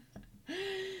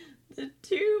 The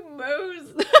two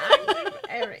most active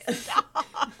areas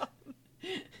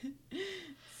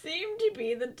seem to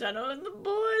be the tunnel and the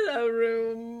boiler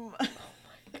room. Oh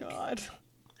my god.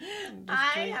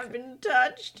 I have been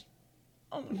touched.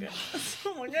 Oh my goodness.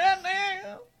 Oh my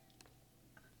goodness.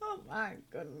 Oh my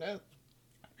goodness.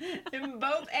 In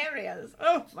both areas.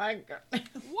 Oh my goodness.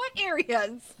 What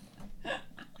areas?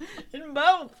 In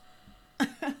both.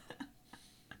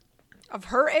 Of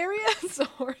her areas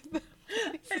or the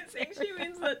I think she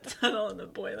means the tunnel and the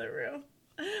boiler room,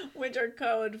 which are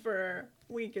code for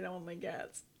we can only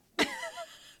guess.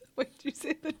 Wait, did you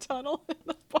say the tunnel and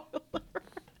the boiler?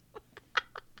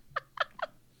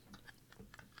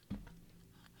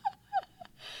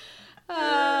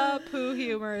 Pooh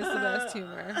humor is the best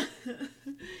humor.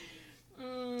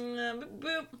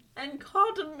 Boop. And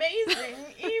called amazing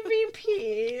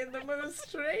EVP, the most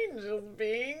strangest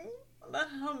being, the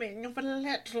humming of a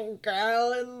little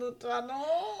girl in the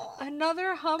tunnel.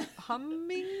 Another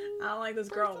humming? I don't like this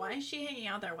girl. Why is she hanging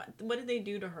out there? What did they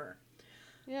do to her?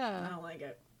 I Yeah. don't like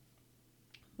it.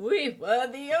 We were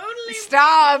the only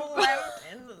Stop! people left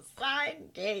in the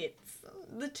side gates.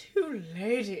 The two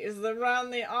ladies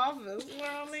around the office were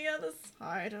on the other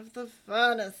side of the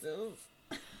furnaces.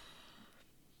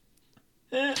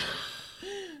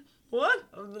 One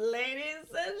of the ladies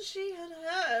said she had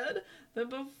heard them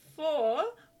before,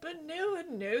 but no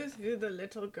one knows who the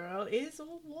little girl is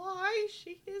or why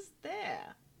she is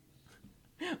there.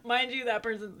 Mind you, that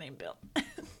person's named Bill.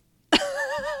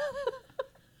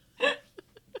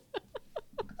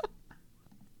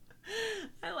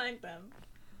 I like them.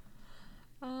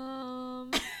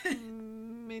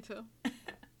 Me too. I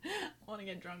want to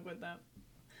get drunk with them.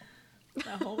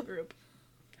 The whole group.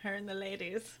 Her and the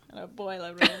ladies in a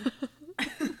boiler room.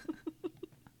 They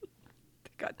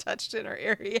got touched in our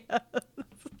area. That's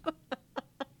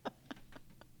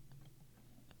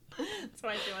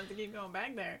why she wants to keep going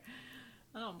back there.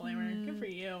 I don't blame her. Good for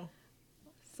you.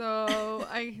 So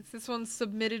this one's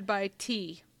submitted by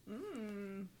T.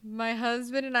 My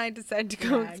husband and I decided to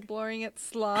go Brag. exploring at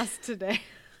Sloss today.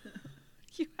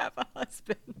 You have a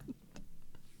husband.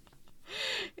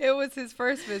 It was his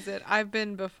first visit. I've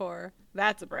been before.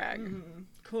 That's a brag.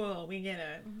 Cool, we get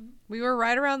it. We were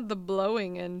right around the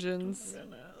blowing engines.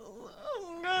 And I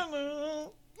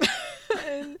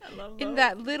love in those.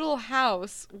 that little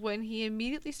house, when he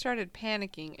immediately started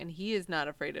panicking, and he is not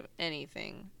afraid of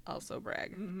anything, also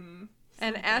brag.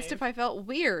 And asked if I felt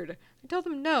weird. I told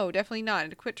him no, definitely not,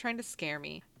 and to quit trying to scare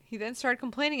me. He then started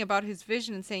complaining about his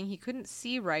vision and saying he couldn't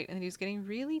see right and that he was getting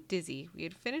really dizzy. We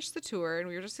had finished the tour and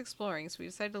we were just exploring, so we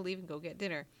decided to leave and go get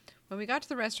dinner. When we got to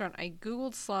the restaurant, I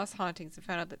googled Sloss hauntings and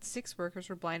found out that 6 workers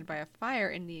were blinded by a fire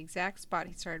in the exact spot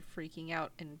he started freaking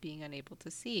out and being unable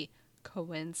to see.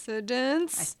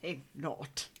 Coincidence? I think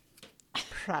not.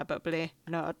 Probably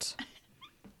not.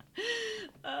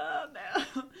 Oh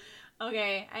no.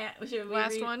 Okay, should we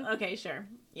Last one? Okay, sure.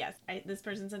 Yes, this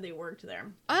person said they worked there.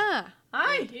 Ah.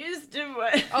 I used to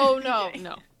work. Oh, no,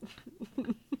 no.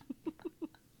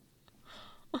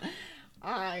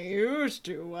 I used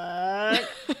to work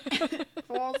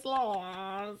for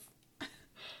Sloss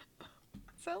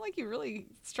Sound like you really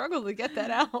struggled to get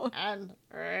that out. and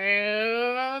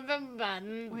the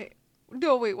button. Wait,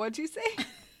 what'd you say?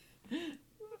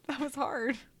 That was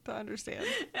hard to understand.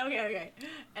 Okay.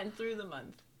 And through the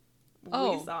month, we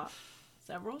saw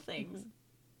several things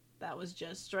that was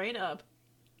just straight up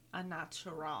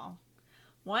unnatural.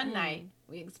 One night,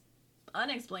 we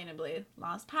unexplainably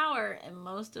lost power in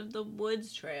most of the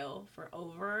woods trail for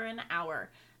over an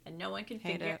hour, and no one could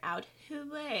figure out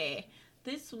why.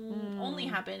 This only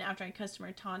happened after a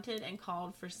customer taunted and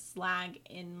called for slag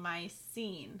in my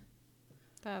scene.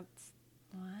 That's...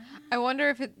 What? I wonder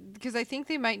if it... Because I think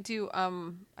they might do...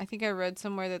 I think I read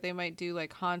somewhere that they might do,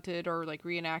 like, haunted or, like,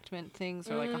 reenactment things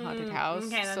or, like, a haunted house.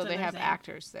 Okay, that's so what they they're have saying.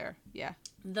 actors there. Yeah.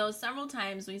 Though several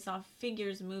times we saw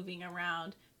figures moving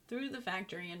around through the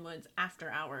factory and woods after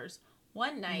hours.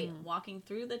 One night, walking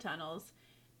through the tunnels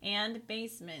and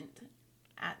basement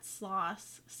at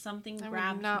Sloss, something I would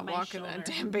grabbed not my walk in shoulder. that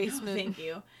damn basement. No, thank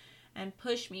you. And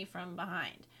pushed me from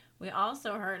behind. We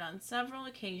also heard on several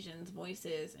occasions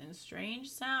voices and strange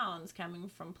sounds coming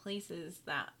from places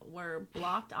that were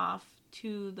blocked off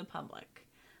to the public.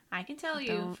 I can tell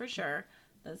you for sure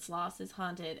that Sloss is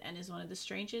haunted and is one of the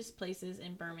strangest places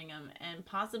in Birmingham and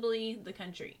possibly the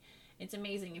country. It's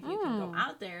amazing if you can go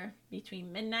out there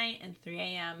between midnight and 3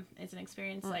 a.m. It's an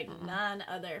experience like none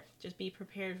other. Just be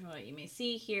prepared for what you may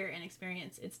see, hear, and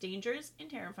experience. It's dangerous and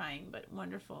terrifying, but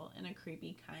wonderful in a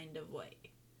creepy kind of way.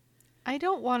 I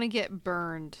don't want to get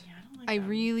burned. Yeah, I don't like I that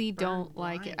really burned don't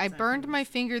like it. I blinds burned my afterwards.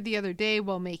 finger the other day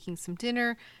while making some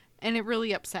dinner, and it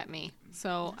really upset me.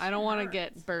 So I don't want to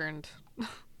get burned.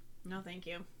 No, thank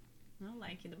you. I don't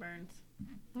like the burns.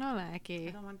 No, like I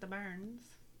it. don't want the burns.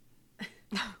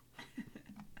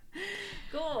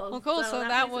 Cool. Well, cool. So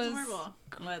that place is was horrible.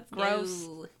 Let's gross.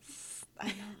 go. I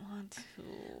don't want to.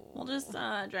 We'll just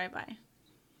drive by.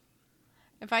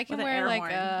 If I can With an wear air like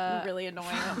horn. a Really annoying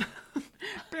them.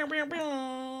 Pew, pew,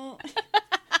 pew.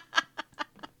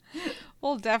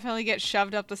 we'll definitely get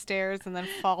shoved up the stairs and then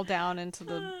fall down into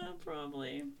the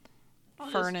Probably.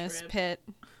 I'll just furnace trip. pit.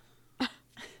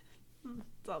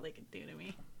 That's all they can do to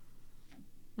me.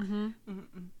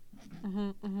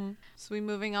 So we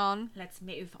moving on. Let's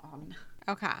move on.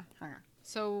 Okay.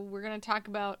 So we're gonna talk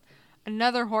about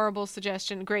another horrible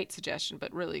suggestion, great suggestion,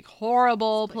 but really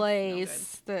horrible This place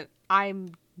place that I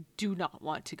do not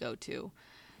want to go to.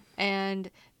 And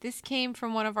this came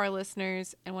from one of our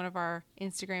listeners and one of our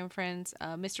Instagram friends,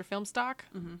 Mr. Filmstock.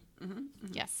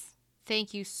 Yes.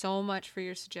 Thank you so much for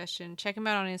your suggestion. Check him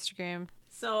out on Instagram.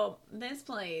 So this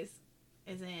place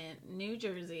is in New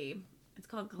Jersey. It's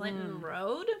called Clinton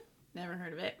Road. Never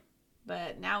heard of it,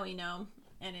 but now we know,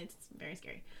 and it's very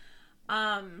scary.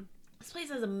 This place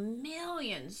has a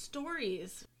million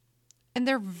stories. And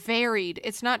they're varied.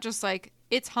 It's not just like,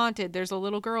 it's haunted. There's a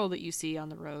little girl that you see on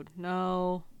the road.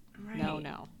 No. Right.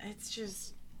 No. It's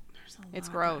just there's a lot It's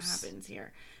gross. that happens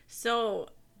here. So,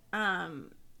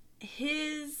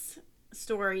 his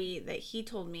story that he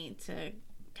told me to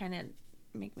kind of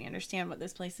make me understand what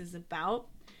this place is about.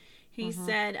 He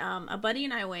said, a buddy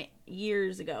and I went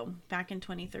years ago, back in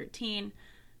 2013.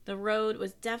 The road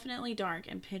was definitely dark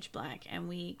and pitch black, and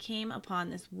we came upon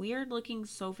this weird-looking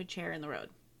sofa chair in the road.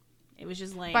 It was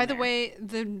just laying By the there. way,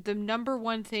 the number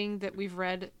one thing that we've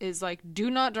read is like, do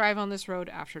not drive on this road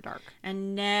after dark.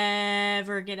 And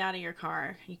never get out of your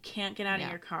car. You can't get out of Yeah.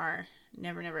 your car.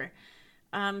 Never.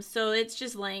 So it's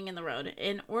just laying in the road.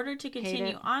 In order to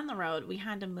continue it. on the road, we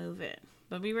had to move it.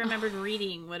 But we remembered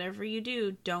reading, whatever you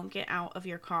do, don't get out of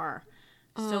your car.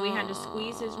 So we had to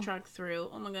squeeze his truck through.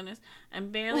 Oh my goodness.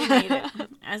 And barely made it.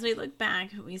 As we look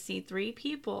back, we see 3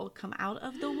 people come out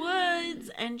of the woods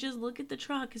and just look at the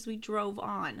truck as we drove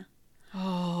on.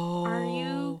 Oh. Are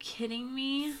you kidding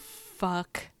me?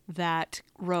 Fuck that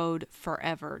road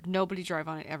forever. Nobody drive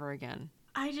on it ever again.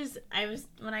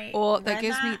 When I Well, read that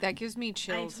gives me I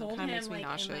chills. It told kind of him, makes me like,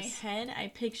 nauseous. in my head, I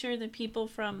picture the people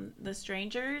from The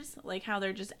Strangers, like how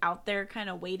they're just out there kind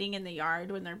of waiting in the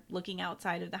yard when they're looking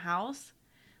outside of the house.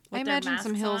 I with their imagine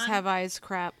some masks Hills on. Have Eyes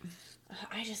crap.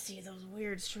 I just see those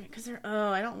weird because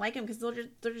I don't like them because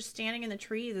they're just standing in the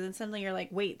trees and then suddenly you're like,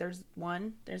 wait, there's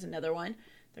one, there's another one,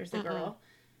 there's the girl.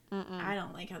 I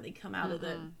don't like how they come out of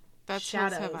the That's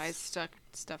shadows. Hills Have Eyes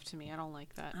stuff to me. I don't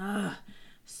like that.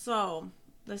 So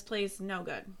this place no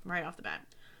good right off the bat.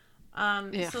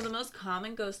 So the most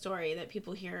common ghost story that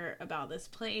people hear about this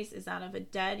place is that of a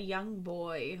dead young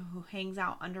boy who hangs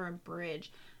out under a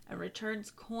bridge and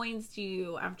returns coins to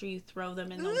you after you throw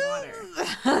them in the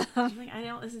water. I'm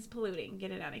like, this is polluting.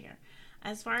 Get it out of here.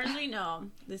 As far as we know,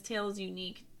 this tale is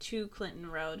unique to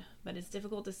Clinton Road, but it's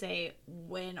difficult to say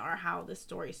when or how this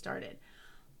story started.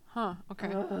 Huh.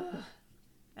 Okay.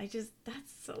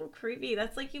 That's so creepy.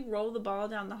 That's like you roll the ball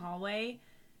down the hallway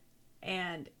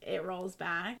and it rolls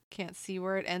back. Can't see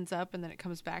where it ends up and then it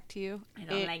comes back to you. I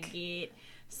don't like it.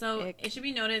 So Ick. it should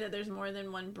be noted that there's more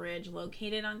than one bridge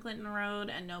located on Clinton Road,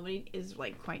 and nobody is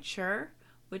like quite sure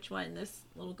which one this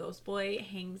little ghost boy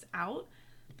hangs out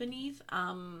beneath.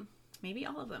 Maybe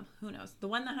all of them. Who knows? The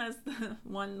one that has the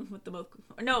one with the most,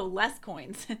 less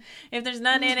coins. If there's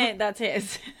none in it, that's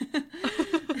his.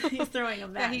 He's throwing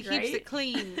them back. Yeah, he right? keeps it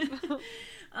clean.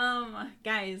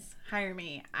 Guys, hire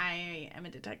me. I am a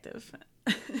detective.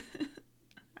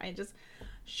 I just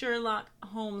Sherlock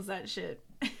Holmes that shit.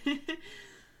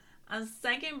 A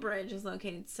second bridge is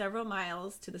located several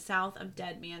miles to the south of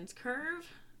Dead Man's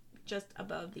Curve, just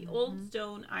above the old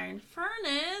stone iron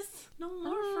furnace. No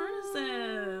more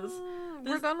furnaces.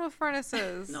 We're done with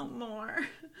furnaces. No more.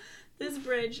 This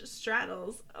bridge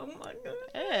straddles. Oh my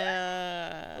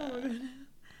god.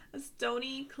 A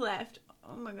stony cleft.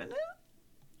 Oh my goodness.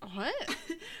 What?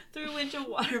 through which a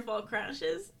waterfall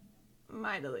crashes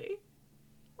mightily.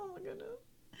 Oh my goodness.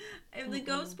 If the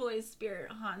ghost boy's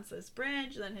spirit haunts this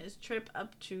bridge, then his trip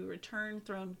up to return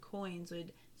thrown coins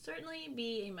would certainly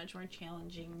be a much more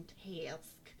challenging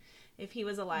task. If he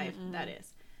was alive, that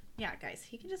is. Yeah, guys,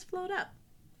 he can just float up.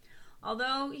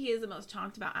 Although he is the most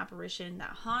talked about apparition that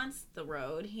haunts the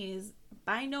road, he is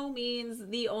by no means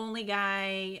the only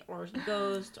guy or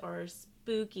ghost or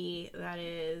spooky that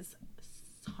is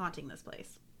haunting this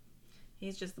place.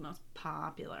 He's just the most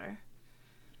popular.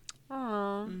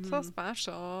 Oh, so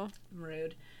special.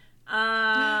 Rude.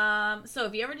 So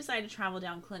if you ever decide to travel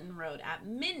down Clinton Road at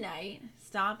midnight,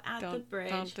 stop at the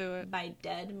bridge by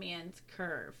Dead Man's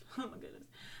Curve. Oh my goodness.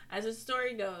 As the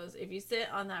story goes, if you sit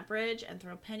on that bridge and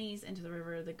throw pennies into the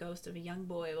river, the ghost of a young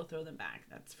boy will throw them back.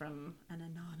 That's from an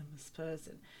anonymous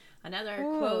person. Another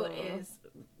quote is,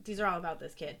 these are all about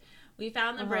this kid. We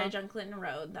found the bridge on Clinton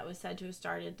Road that was said to have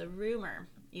started the rumor.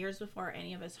 Years before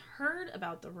any of us heard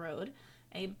about the road,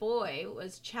 a boy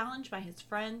was challenged by his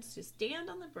friends to stand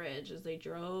on the bridge as they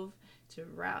drove to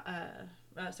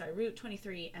Route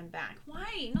 23 and back.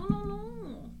 Why?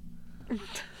 No.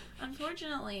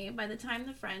 Unfortunately, by the time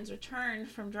the friends returned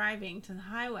from driving to the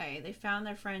highway, they found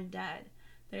their friend dead.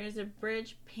 There is a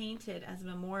bridge painted as a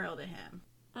memorial to him.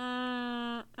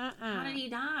 How did he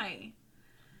die?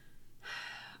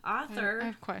 Author. I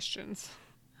have questions.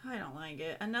 I don't like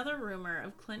it. Another rumor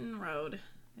of Clinton Road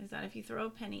is that if you throw a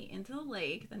penny into the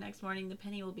lake, the next morning the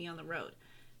penny will be on the road.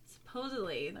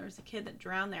 Supposedly, there was a kid that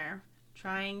drowned there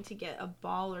trying to get a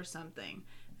ball or something,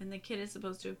 and the kid is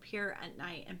supposed to appear at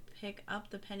night and pick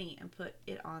up the penny and put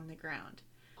it on the ground.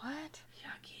 What?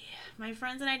 Yucky. My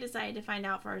friends and I decided to find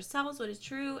out for ourselves what is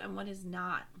true and what is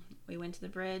not. We went to the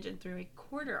bridge and threw a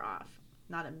quarter off.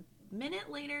 Not a minute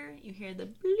later, you hear the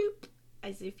bloop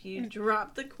as if you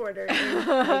dropped the quarter in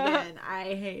again.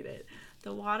 I hate it.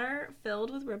 The water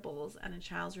filled with ripples and a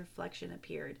child's reflection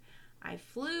appeared. I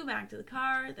flew back to the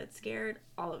car. That scared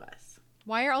all of us.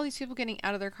 Why are all these people getting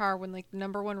out of their car when, like, the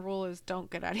number one rule is don't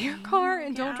get out of your car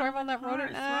and don't drive on that road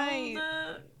at night?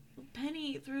 Throw the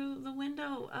penny through the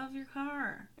window of your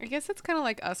car. I guess it's kind of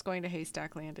like us going to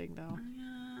Haystack Landing, though.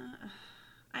 Yeah.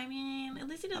 I mean, at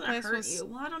least it doesn't hurt you.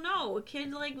 Well, I don't know. A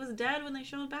kid, like, was dead when they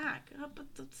showed back up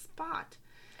at the spot.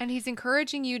 And he's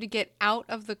encouraging you to get out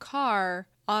of the car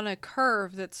on a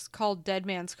curve that's called Dead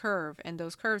Man's Curve. And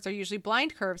those curves are usually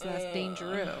blind curves, and that's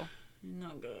dangerous. No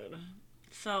good.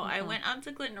 So I went up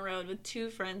to Clinton Road with two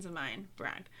friends of mine,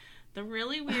 brag. The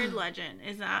really weird legend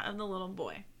is that of the little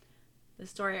boy. The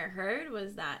story I heard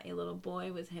was that a little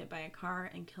boy was hit by a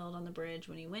car and killed on the bridge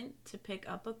when he went to pick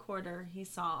up a quarter he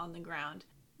saw on the ground.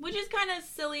 Which is kind of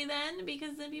silly then,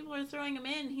 because then people are throwing him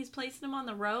in. He's placing him on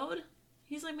the road.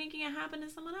 He's like making it happen to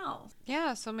someone else.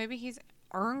 Yeah, so maybe he's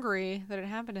angry that it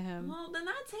happened to him. Well, then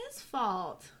that's his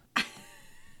fault.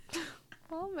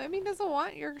 Well, maybe he doesn't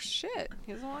want your shit.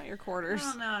 He doesn't want your quarters.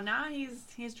 I don't know. Now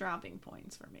he's dropping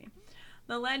points for me.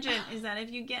 The legend is that if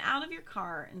you get out of your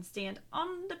car and stand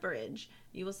on the bridge,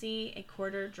 you will see a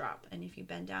quarter drop. And if you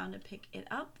bend down to pick it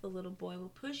up, the little boy will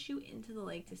push you into the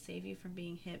lake to save you from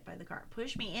being hit by the car.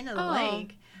 Push me into the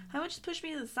lake? How about just push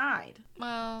me to the side?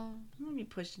 Well, I'm going to be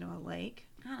pushed into a lake.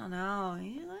 I don't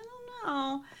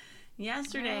know.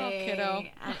 Yesterday kiddo.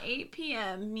 at 8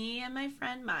 p.m., me and my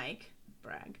friend Mike,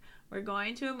 brag, we're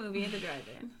going to a movie at the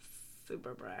drive-in.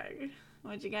 Super brag.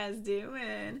 What you guys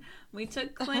doing? We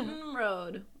took Clinton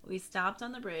Road. We stopped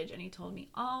on the bridge, and he told me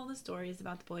all the stories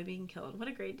about the boy being killed. What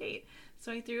a great date.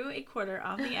 So he threw a quarter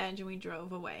off the edge, and we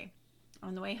drove away.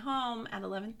 On the way home at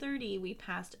 11:30, we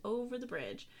passed over the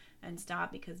bridge and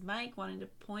stopped because Mike wanted to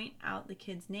point out the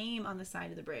kid's name on the side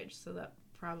of the bridge. So that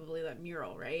probably that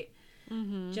mural, right?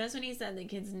 Mm-hmm. Just when he said the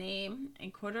kid's name,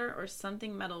 a quarter or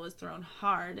something metal was thrown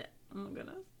hard, oh my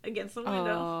goodness, against the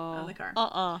window of the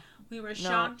car. We were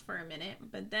shocked for a minute,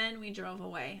 but then we drove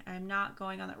away. I'm not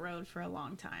going on that road for a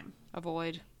long time.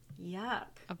 Avoid. Yuck.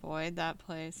 Avoid that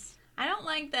place. I don't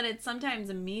like that it's sometimes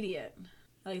immediate.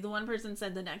 Like the one person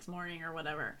said the next morning or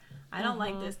whatever. I don't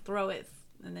like this throw it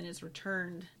and then it's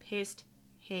returned. Haste.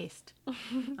 I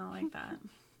don't like that.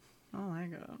 I don't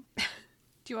like it.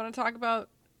 Do you want to talk about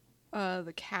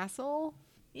the castle?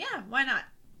 Yeah, why not?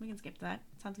 We can skip that.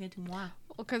 Sounds good to moi.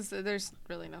 Well, because there's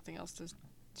really nothing else to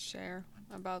share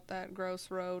about that gross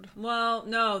road. Well,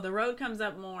 no, the road comes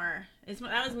up more.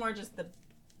 That was more just the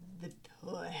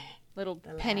toy. Little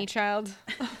penny child.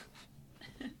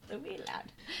 The wee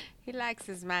lad. He likes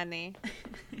his money.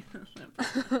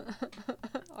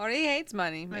 Or he hates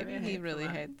money. Maybe he really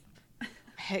hates. I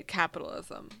hate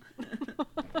capitalism.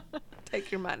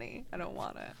 Take your money. I don't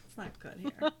want it. It's not good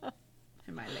here.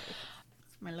 In my life.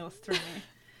 My little stringy.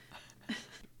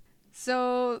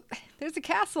 So there's a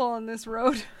castle on this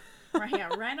road. Right, yeah,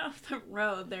 right off the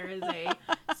road, there is a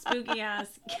spooky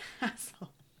ass castle.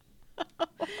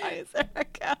 Why is there a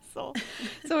castle?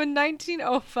 So in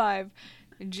 1905,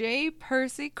 J.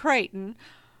 Percy Creighton,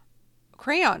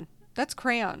 Crayon. That's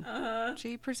Crayon.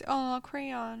 J. Percy. Oh,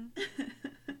 Crayon.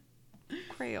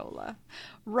 Crayola.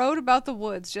 Wrote about the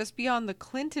woods just beyond the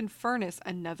Clinton furnace.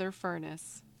 Another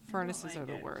furnace. Furnaces are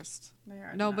the worst.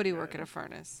 Nobody work at a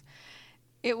furnace.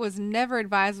 It was never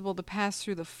advisable to pass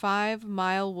through the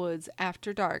 5-mile woods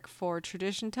after dark, for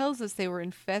tradition tells us they were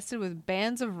infested with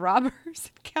bands of robbers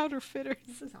and counterfeiters.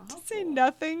 This is awful. To say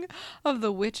nothing of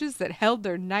the witches that held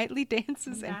their nightly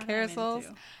dances and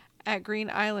carousels at Green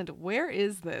Island. Where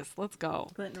is this? Let's go.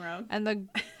 Clinton Road. And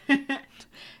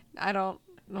I don't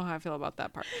know how I feel about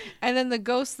that part. And then the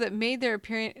ghosts that made their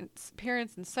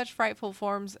appearance in such frightful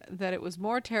forms that it was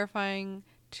more terrifying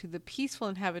to the peaceful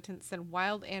inhabitants than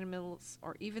wild animals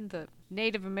or even the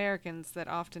Native Americans that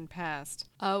often passed.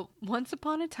 Once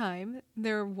upon a time,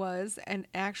 there was an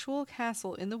actual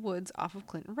castle in the woods off of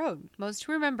Clinton Road. Most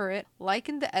who remember it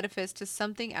likened the edifice to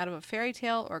something out of a fairy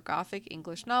tale or Gothic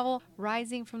English novel,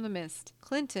 rising from the mist.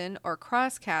 Clinton, or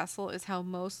Cross Castle, is how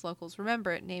most locals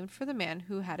remember it, named for the man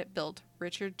who had it built,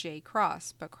 Richard J.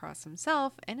 Cross. But Cross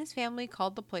himself and his family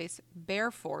called the place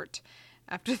Bearfort,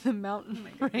 after the mountain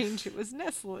range it was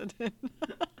nestled in.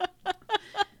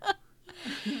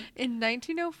 In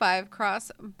 1905,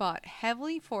 Cross bought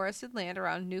heavily forested land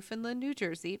around Newfoundland, New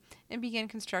Jersey, and began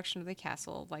construction of the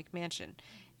castle-like mansion.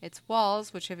 Its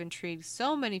walls, which have intrigued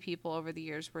so many people over the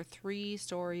years, were 3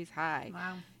 stories high.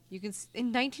 Wow. You can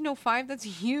in 1905, that's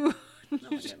huge. Oh my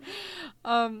goodness.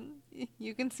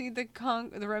 You can see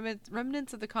the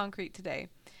remnants of the concrete today.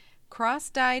 Cross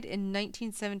died in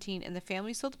 1917, and the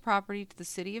family sold the property to the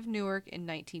city of Newark in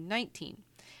 1919.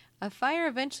 A fire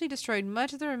eventually destroyed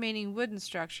much of the remaining wooden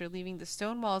structure, leaving the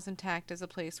stone walls intact as a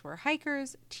place where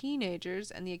hikers,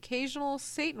 teenagers, and the occasional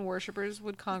Satan worshippers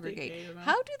would congregate.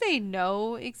 How do they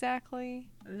know exactly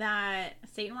that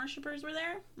Satan worshippers were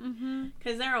there? Mm-hmm.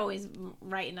 Because they're always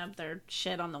writing up their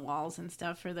shit on the walls and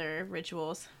stuff for their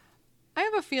rituals. I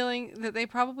have a feeling that they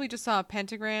probably just saw a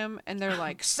pentagram and they're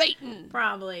like, Satan!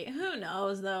 Probably. Who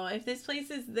knows, though? If this place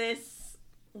is this,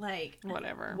 like,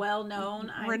 whatever,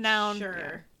 well-known, I'm renowned, sure.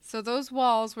 Yeah. So those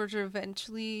walls were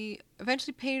eventually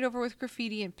painted over with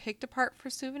graffiti and picked apart for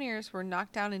souvenirs were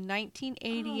knocked down in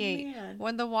 1988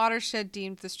 when the watershed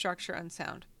deemed the structure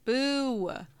unsound. Boo!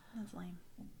 That's lame.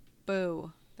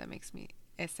 Boo. That makes me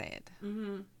say it.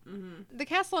 Mm-hmm. Mm-hmm. The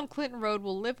castle on Clinton Road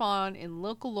will live on in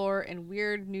local lore and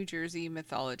weird New Jersey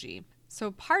mythology. So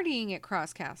partying at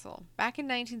Cross Castle. Back in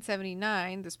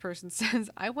 1979, this person says,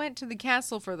 I went to the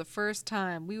castle for the first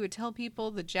time. We would tell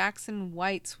people the Jackson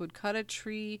Whites would cut a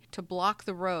tree to block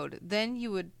the road. Then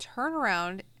you would turn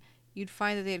around, you'd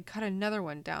find that they had cut another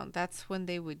one down. That's when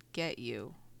they would get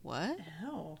you. What?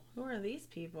 Oh, who are these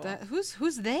people?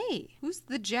 Who's they? Who's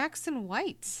the Jackson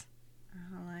Whites?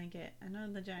 I don't like it. I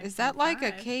know the Jackson Is that like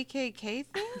 5. a KKK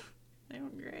thing? They were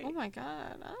great. Oh my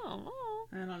god, I don't know.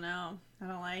 I don't know. I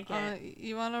don't like it.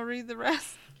 You want to read the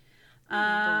rest?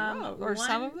 Or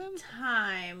some of them? One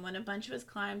time when a bunch of us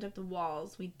climbed up the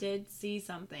walls, we did see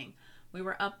something. We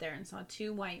were up there and saw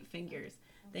 2 white figures.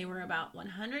 They were about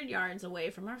 100 yards away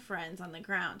from our friends on the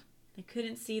ground. They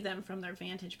couldn't see them from their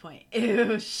vantage point.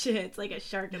 Ew, shit. It's like a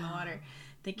shark in the water.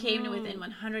 They came to within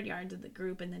 100 yards of the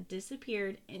group and then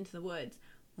disappeared into the woods.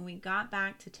 When we got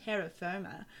back to terra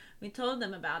firma, we told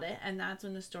them about it, and that's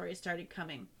when the story started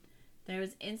coming. There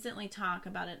was instantly talk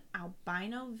about an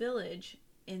albino village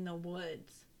in the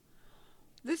woods.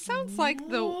 This sounds like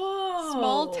the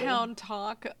small town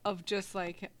talk of just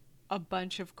like a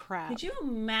bunch of crap. Could you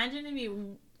imagine if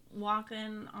you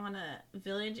walking on a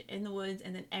village in the woods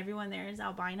and then everyone there is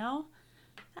albino?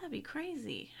 That'd be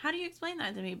crazy. How do you explain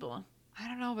that to people? I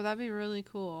don't know, but that'd be really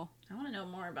cool. I want to know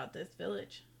more about this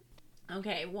village.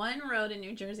 Okay, one road in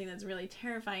New Jersey that's really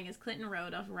terrifying is Clinton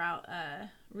Road off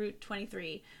Route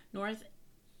 23, north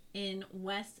in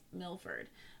West Milford.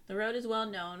 The road is well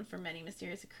known for many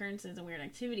mysterious occurrences and weird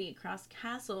activity. Cross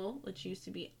Castle, which used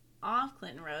to be off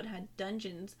Clinton Road, had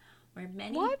dungeons where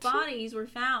many bodies were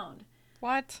found.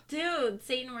 What? Dude,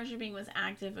 Satan worshipping was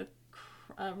active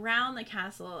around the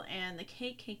castle, and the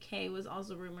KKK was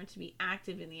also rumored to be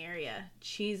active in the area.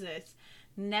 Jesus.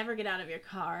 Never get out of your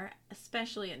car,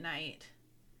 especially at night.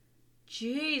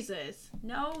 Jesus.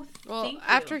 No, thank you.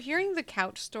 After hearing the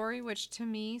couch story, which to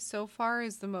me so far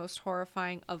is the most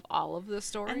horrifying of all of the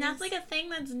stories. And that's like a thing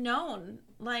that's known.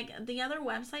 Like the other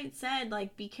website said,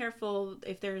 like, be careful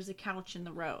if there's a couch in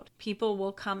the road. People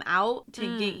will come out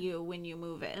to get you when you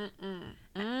move it.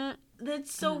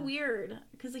 That's so weird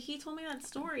because he told me that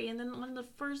story, and then one of the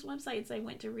first websites I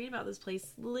went to read about this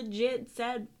place legit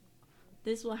said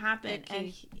this will happen,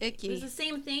 and Icky. it was the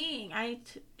same thing.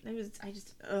 It's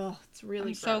really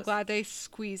I'm so gross. glad they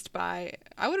squeezed by.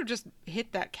 I would have just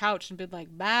hit that couch and been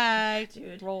like, bye,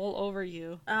 Dude. roll over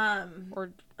you.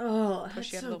 Or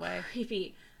push you out of the way.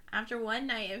 Creepy. After one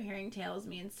night of hearing tales,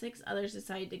 me and 6 others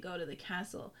decided to go to the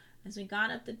castle. As we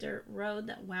got up the dirt road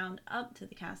that wound up to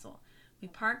the castle, we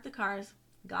parked the cars,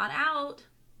 got out,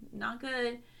 not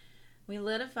good. We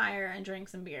lit a fire and drank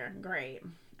some beer. Great.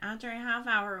 After a half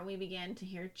hour, we began to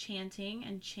hear chanting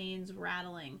and chains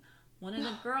rattling. One of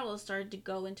the girls started to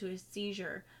go into a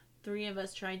seizure. 3 of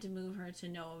us tried to move her to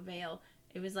no avail.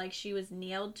 It was like she was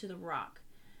nailed to the rock.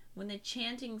 When the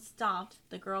chanting stopped,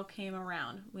 the girl came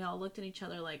around. We all looked at each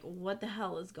other like, what the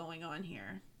hell is going on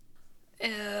here?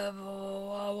 I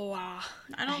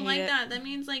don't like that. That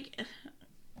means, like,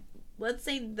 let's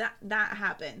say that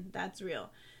happened. That's real.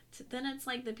 Then it's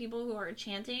like the people who are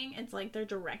chanting, it's like they're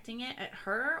directing it at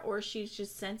her, or she's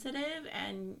just sensitive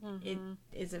and it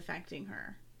is affecting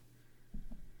her.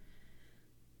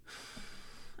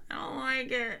 I don't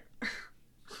like it.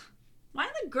 Why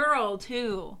the girl,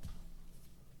 too?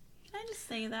 Can I just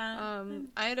say that?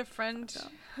 I had a friend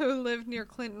who lived near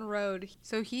Clinton Road.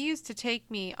 So he used to take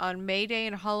me on May Day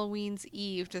and Halloween's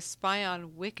Eve to spy on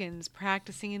Wiccans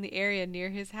practicing in the area near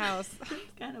his house. It's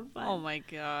kind of fun. Oh my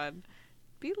god.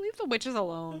 Leave the witches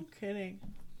alone. I'm kidding.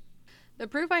 The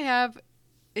proof I have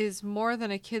is more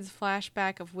than a kid's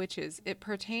flashback of witches. It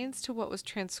pertains to what was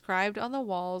transcribed on the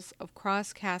walls of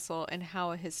Cross Castle and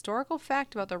how a historical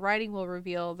fact about the writing will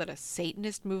reveal that a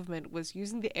Satanist movement was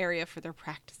using the area for their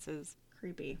practices.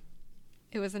 Creepy.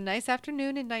 It was a nice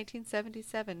afternoon in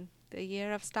 1977, the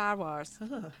year of Star Wars.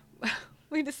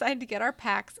 We decided to get our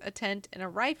packs, a tent, and a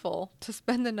rifle to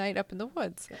spend the night up in the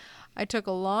woods. Okay. I took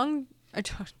a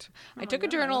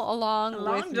journal along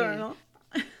with me.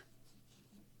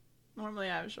 Normally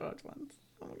I have short ones.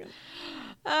 Oh my goodness.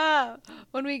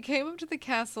 When we came upon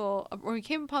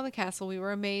the castle, we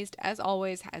were amazed, as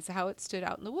always, as how it stood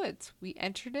out in the woods. We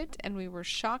entered it, and we were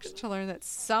shocked to learn that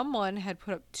someone had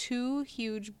put up 2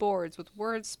 huge boards with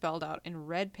words spelled out in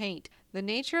red paint. The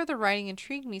nature of the writing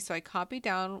intrigued me, so I copied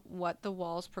down what the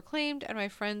walls proclaimed, and my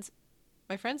friend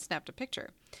snapped a picture.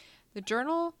 The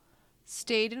journal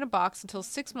stayed in a box until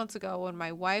 6 months ago when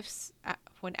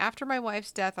after my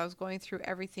wife's death I was going through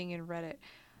everything and read it.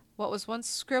 What was once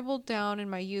scribbled down in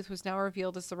my youth was now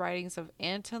revealed as the writings of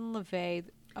Anton LaVey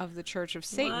of the Church of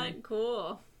Satan. What?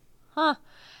 Cool. Huh.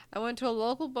 I went to a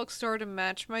local bookstore to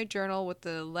match my journal with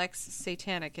the Lex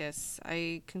Satanicus.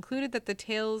 I concluded that the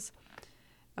tales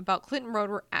about Clinton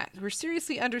Road were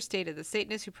seriously understated. The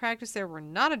Satanists who practiced there were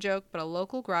not a joke, but a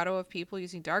local grotto of people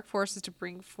using dark forces to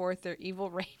bring forth their evil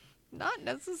reign. Not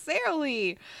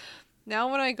necessarily.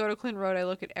 Now when I go to Clinton Road, I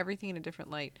look at everything in a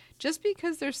different light. Just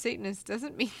because they're Satanists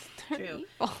doesn't mean they're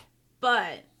evil.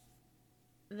 But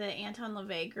the Anton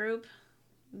LaVey group,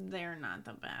 they're not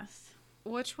the best.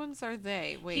 Which ones are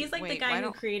they? He's like the guy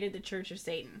who created the Church of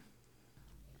Satan.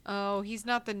 Oh, he's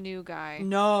not the new guy.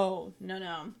 No.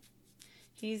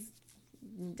 He's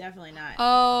definitely not.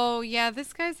 Oh, yeah,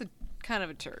 this guy's kind of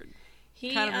a turd.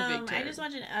 Kind of a big turd. I just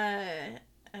watched a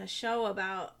show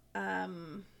about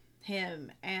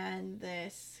him and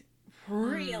this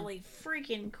really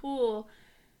freaking cool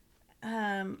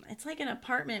it's like an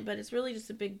apartment, but it's really just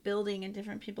a big building and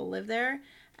different people live there.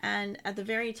 And at the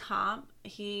very top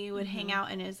he would hang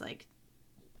out in his I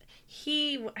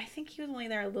think he was only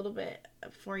there a little bit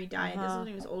before he died. This was when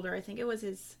he was older. I think it was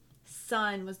his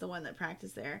son was the one that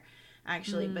practiced there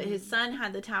actually, but his son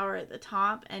had the tower at the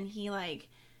top, and he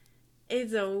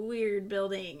it's a weird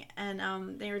building, and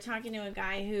they were talking to a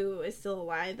guy who is still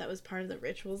alive that was part of the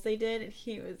rituals they did, and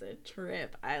he was a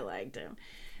trip. I liked him.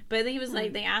 But he was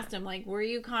they asked him, what were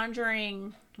you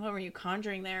conjuring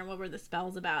there, and what were the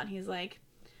spells about? And he's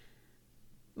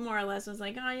more or less was oh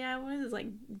yeah, it was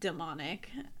demonic.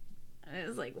 And it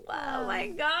was wow, my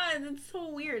God, that's so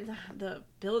weird. The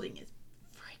building is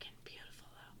freaking beautiful,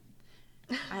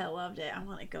 though. I loved it. I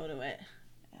want to go to it.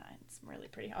 It's really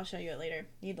pretty. I'll show you it later.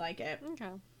 You'd like it. Okay.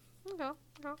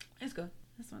 It's good.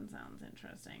 This one sounds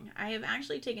interesting. I have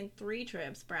actually taken 3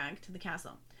 trips, brag, to the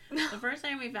castle. The first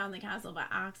time we found the castle by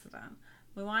accident.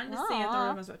 We wanted to see if the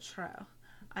rumors were true.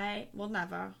 I will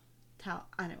never tell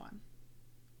anyone.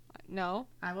 No.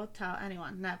 I will tell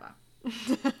anyone. Never.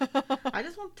 I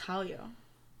just won't tell you.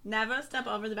 Never step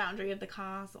over the boundary of the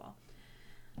castle.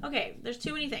 Okay, there's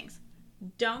too many things.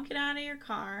 Don't get out of your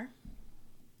car.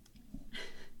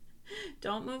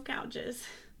 Don't move couches.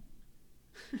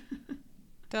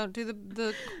 Don't do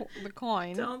the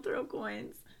coin. Don't throw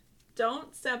coins.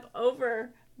 don't step over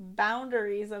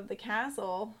boundaries of the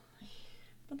castle.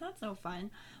 But that's no fun.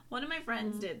 One of my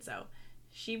friends did so.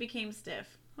 She became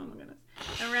stiff. Oh my goodness.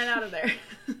 And ran out of there.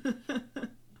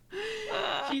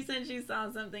 She said she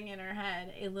saw something in her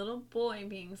head. A little boy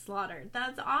being slaughtered.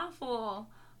 That's awful.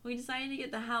 We decided to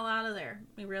get the hell out of there.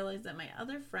 We realized that my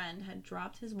other friend had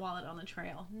dropped his wallet on the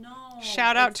trail. No.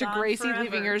 Shout out to gone Gracie forever.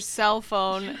 leaving her cell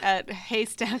phone at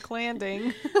Haystack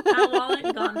Landing. That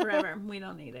wallet gone forever. We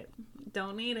don't need it.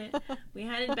 Don't need it. We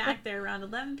headed back there around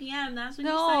 11 p.m. That's when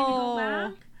you decided to go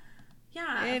back.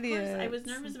 Yeah, of course. I was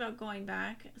nervous about going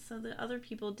back, so the other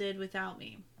people did without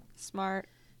me. Smart.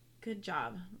 Good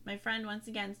job. My friend once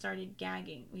again started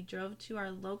gagging. We drove to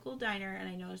our local diner, and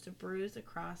I noticed a bruise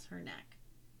across her neck.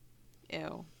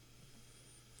 Ew.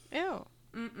 Ew.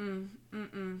 Mm-mm.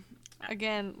 Mm-mm.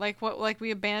 Again, like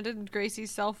we abandoned Gracie's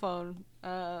cell phone.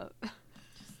 Never.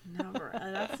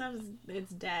 That stuff's,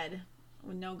 it's dead.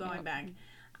 With no going back.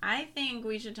 I think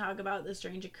we should talk about the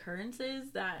strange occurrences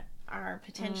that are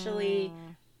potentially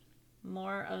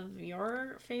more of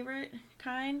your favorite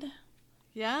kind.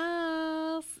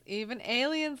 Yes. Even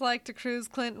aliens like to cruise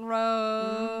Clinton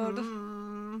Road.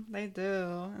 They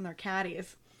do. And they're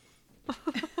caddies.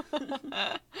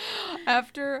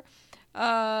 After,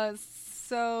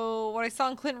 so what I saw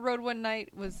on Clinton Road one night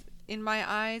was, in my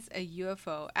eyes, a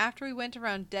UFO. After we went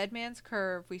around Dead Man's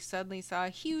Curve, we suddenly saw a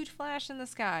huge flash in the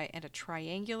sky and a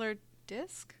triangular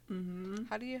disc. Mm-hmm.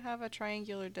 How do you have a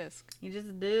triangular disc? You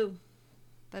just do.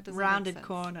 That doesn't Rounded make sense.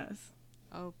 corners.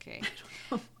 Okay.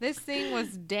 This thing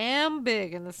was damn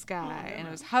big in the sky, and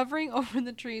it was hovering over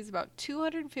the trees about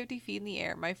 250 feet in the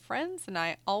air. My friends and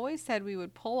I always said we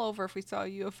would pull over if we saw a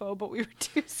UFO, but we were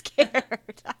too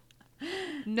scared.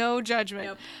 No judgment.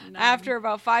 Yep, none. After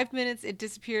about 5 minutes, it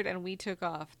disappeared, and we took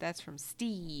off. That's from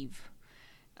Steve.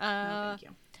 No, thank you.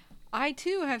 I,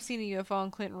 too, have seen a UFO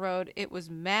on Clinton Road. It was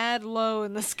mad low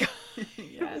in the sky. It was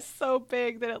Yes. so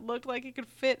big that it looked like it could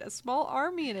fit a small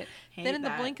army in it. Hate Then in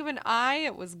that. the blink of an eye,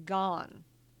 it was gone.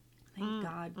 Thank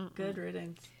God. Good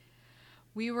riddance.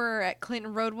 We were at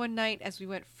Clinton Road one night. As we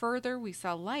went further, we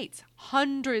saw lights.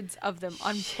 Hundreds of them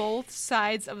on both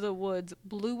sides of the woods.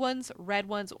 Blue ones, red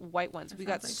ones, white ones. We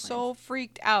got sounds like so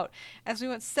freaked out. As we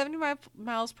went 70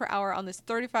 miles per hour on this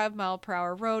 35 mile per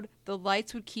hour road, the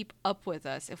lights would keep up with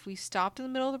us. If we stopped in the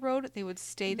middle of the road, they would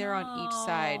stay there on each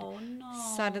side.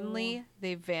 No. Suddenly,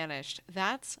 they vanished.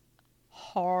 That's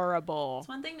horrible. It's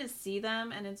one thing to see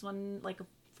them, and it's one, like, a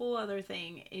full other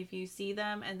thing if you see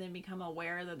them and then become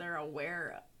aware that they're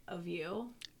aware of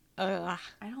you. Ugh.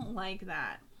 I don't like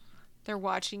that. They're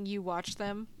watching you watch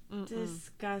them. Mm-mm.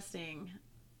 Disgusting.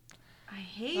 I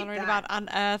hate Wanna read that. about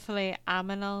unearthly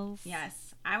animals?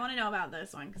 Yes, I want to know about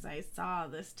this one because I saw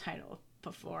this title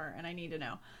before and I need to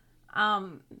know.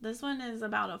 This one is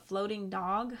about a floating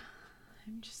dog.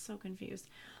 I'm just so confused.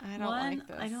 I don't like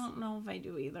this. I don't know if I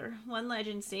do either. One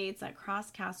legend states that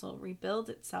Cross Castle rebuilds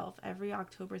itself every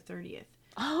October 30th.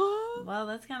 Well,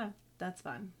 that's fun. That's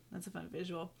a fun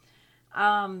visual.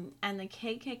 And the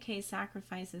KKK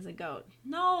sacrifices a goat.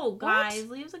 No, guys,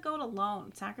 leave the goat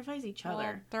alone. Sacrifice each Well,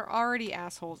 other. they're already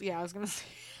assholes. Yeah, I was gonna say.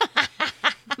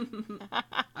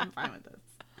 I'm fine with this.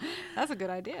 That's a good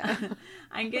idea.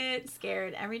 I get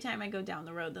scared every time I go down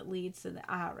the road that leads to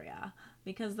the area.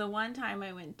 Because the one time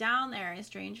I went down there, a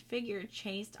strange figure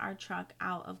chased our truck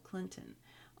out of Clinton.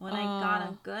 When I got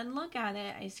a good look at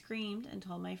it, I screamed and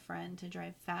told my friend to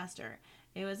drive faster.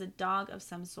 It was a dog of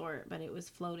some sort, but it was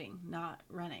floating, not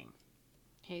running.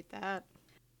 Hate that.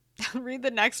 Read the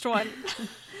next one.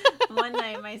 One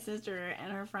night, my sister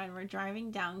and her friend were driving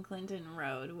down Clinton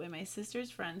Road when my sister's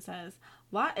friend says,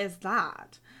 "What is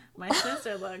that?" My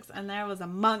sister looks, and there was a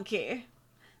monkey.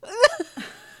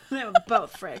 They were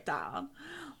both freaked out.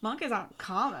 Monkeys aren't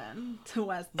common to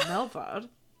West Milford.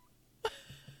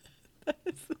 That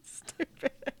is the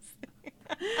stupidest thing.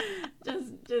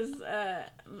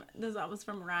 This was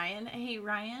from Ryan. Hey,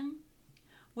 Ryan,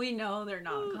 we know they're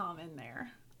not common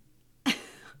there.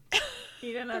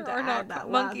 You didn't have to There are add not that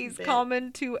monkeys last bit.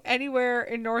 common to anywhere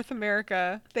in North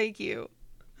America. Thank you.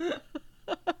 Oh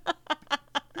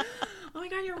my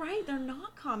God, you're right. They're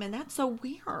not common. That's so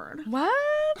weird.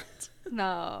 What?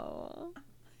 No.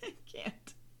 I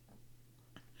can't.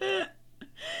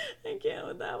 I can't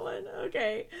with that one.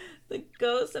 Okay. The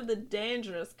ghosts of the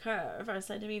dangerous curve are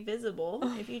said to be visible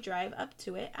if you drive up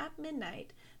to it at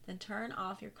midnight, then turn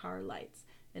off your car lights.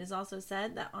 It is also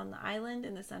said that on the island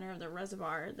in the center of the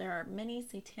reservoir, there are many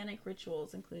satanic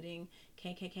rituals, including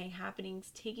KKK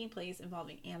happenings taking place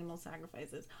involving animal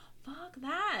sacrifices. Fuck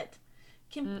that.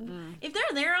 If they're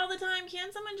there all the time,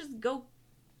 can't someone just go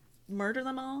murder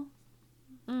them all?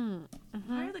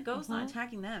 Why are the ghosts not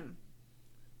attacking them?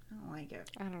 I don't like it.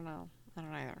 I don't know. I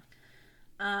don't either.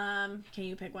 Can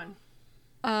you pick one?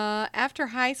 After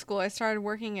high school, I started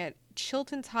working at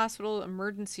Chilton's Hospital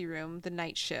emergency room, the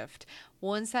night shift.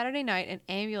 One Saturday night, an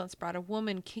ambulance brought a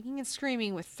woman kicking and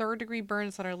screaming with third-degree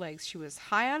burns on her legs. She was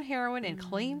high on heroin and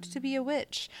claimed to be a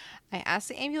witch. I asked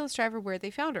the ambulance driver where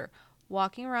they found her,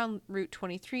 walking around Route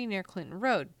 23 near Clinton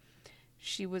Road.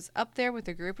 She was up there with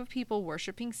a group of people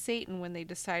worshiping Satan when they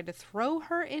decided to throw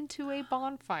her into a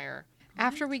bonfire.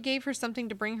 After we gave her something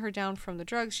to bring her down from the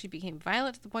drugs, she became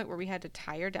violent to the point where we had to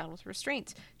tie her down with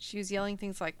restraints. She was yelling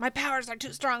things like, "My powers are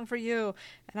too strong for you,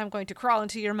 and I'm going to crawl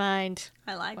into your mind."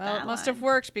 I like that. Well, it must have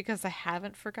worked because I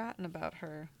haven't forgotten about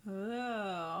her.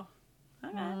 Oh.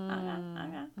 Okay.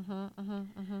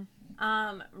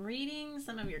 Reading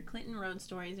some of your Clinton Road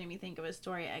stories made me think of a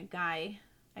story a guy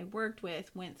I worked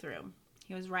with went through.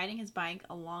 He was riding his bike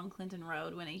along Clinton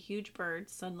Road when a huge bird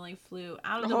suddenly flew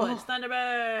out of the woods.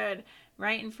 Thunderbird!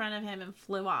 Right in front of him and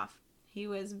flew off. He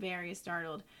was very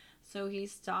startled. So he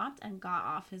stopped and got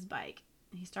off his bike.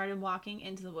 He started walking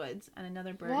into the woods and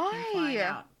another bird came flying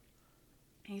out.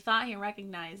 He thought he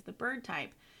recognized the bird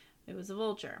type. It was a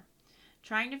vulture.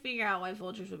 Trying to figure out why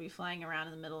vultures would be flying around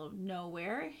in the middle of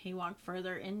nowhere, he walked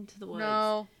further into the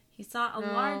woods. He saw a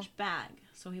large bag,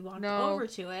 so he walked over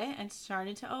to it and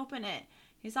started to open it.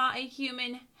 He saw a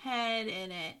human head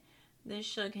in it. This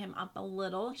shook him up a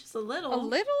little, just a little. A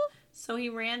little? So he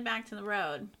ran back to the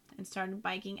road and started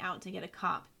biking out to get a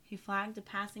cop. He flagged a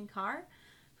passing car,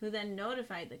 who then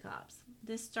notified the cops.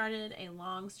 This started a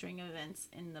long string of events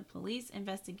in the police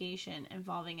investigation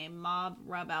involving a mob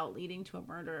rub-out leading to a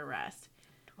murder arrest.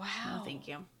 Wow. No, thank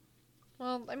you.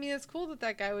 Well, I mean, it's cool that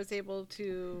that guy was able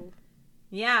to...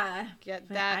 Yeah. Get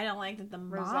that. I don't like that the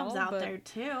mob's out there,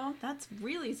 too. That's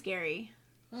really scary.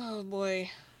 Oh,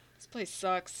 boy. This place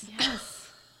sucks.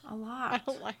 Yes. A lot. I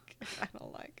don't like it. I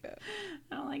don't like it.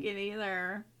 I don't like it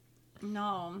either.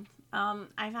 No.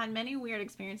 I've had many weird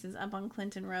experiences up on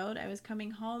Clinton Road. I was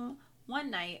coming home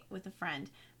one night with a friend,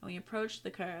 and we approached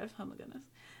the curve. Oh my goodness.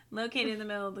 Located in the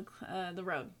middle of the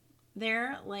road.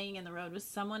 There, laying in the road, was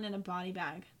someone in a body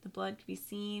bag. The blood could be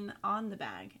seen on the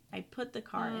bag. I put the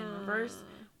car in reverse,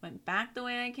 went back the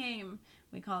way I came.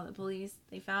 We called the police.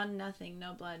 They found nothing.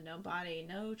 No blood, no body,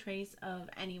 no trace of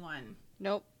anyone.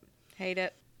 Nope. Hate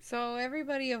it. So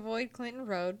everybody avoid Clinton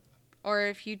Road, or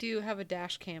if you do, have a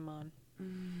dash cam on.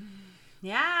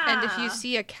 Yeah. And if you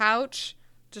see a couch,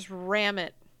 just ram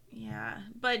it. Yeah,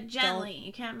 but gently.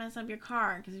 You can't mess up your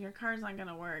car, because if your car's not going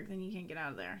to work, then you can't get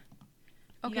out of there.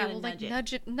 Okay, well, like,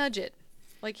 nudge it.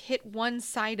 Like, hit one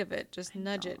side of it. Just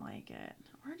nudge it. I don't like it.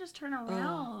 Or just turn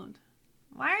around.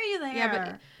 Why are you there? Yeah,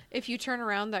 but if you turn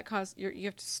around, that you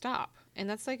have to stop. And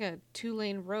that's like a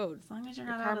 2-lane road. As long as you're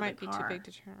your not car out of might the be car. too big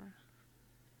to turn around.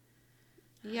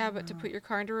 Yeah, but to put your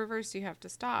car into reverse, you have to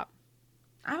stop.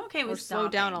 I'm okay with or slow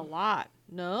down a lot.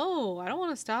 No, I don't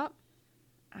want to stop.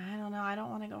 I don't know. I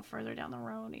don't want to go further down the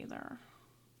road either.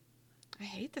 I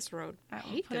hate this road. I Put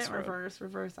hate this road.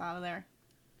 Reverse out of there.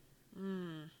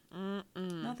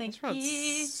 No, thank this road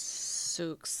you.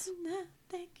 Sucks. No,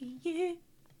 thank you.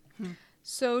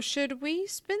 So should we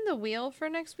spin the wheel for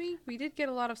next week? We did get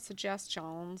a lot of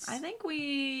suggestions. I think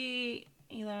we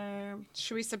either...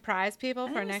 Should we surprise people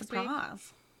for next week?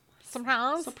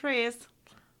 Surprise. Surprise.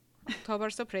 October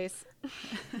surprise.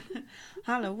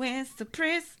 Halloween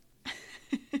surprise.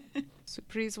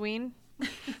 Surprise win.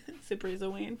 Surprise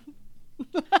win.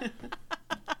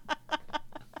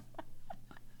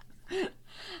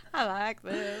 I like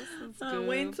this.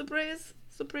 Wayne surprise.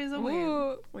 Surprise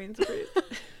win. Wayne surprise.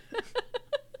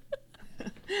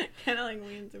 Kind of like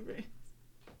Wayne surprise.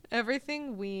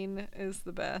 Everything ween is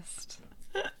the best.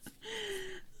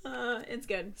 It's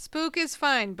good. Spook is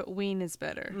fine, but ween is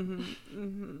better.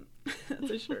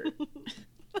 That's a shirt.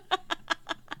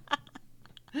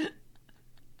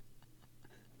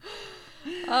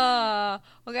 Well,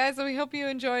 guys, so we hope you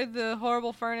enjoyed the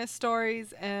horrible furnace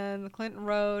stories and the Clinton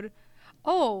Road.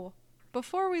 Oh,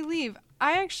 before we leave,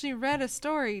 I actually read a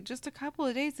story just a couple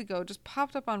of days ago, just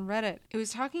popped up on Reddit. It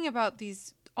was talking about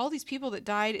all these people that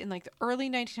died in like the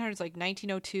early 1900s, like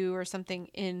 1902 or something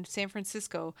in San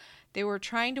Francisco. They were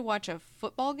trying to watch a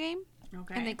football game.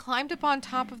 Okay. And they climbed up on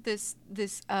top of this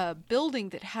building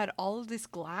that had all of this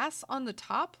glass on the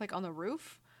top, like on the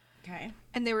roof. Okay.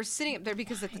 And they were sitting up there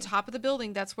because at the top of the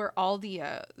building, that's where all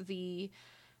the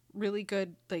really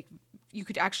good, like, you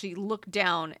could actually look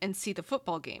down and see the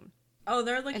football game. Oh,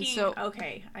 they're looking.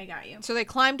 Okay, I got you. So they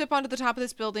climbed up onto the top of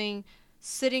this building,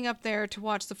 sitting up there to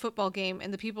watch the football game.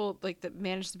 And the people like that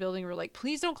managed the building were like,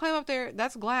 "Please don't climb up there.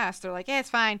 That's glass." They're like, "Yeah, it's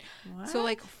fine." What? So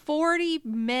like 40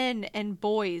 men and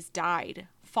boys died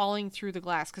falling through the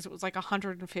glass because it was like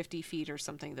 150 feet or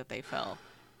something that they fell.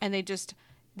 And they just,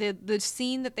 the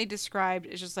scene that they described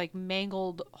is just like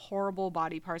mangled, horrible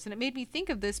body parts. And it made me think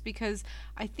of this because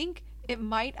I think it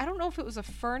might, I don't know if it was a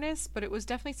furnace, but it was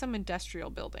definitely some industrial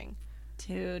building.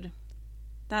 Dude,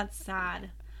 that's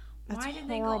sad. That's Why did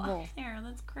they go up there?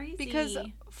 That's crazy. Because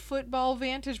football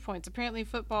vantage points. Apparently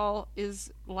football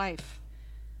is life.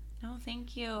 No,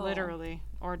 thank you. Literally.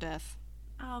 Or death.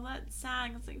 Oh, that's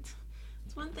sad. It's like,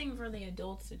 it's one thing for the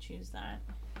adults to choose that,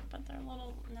 but they're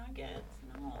little nuggets.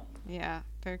 No. Yeah,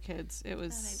 they're kids. It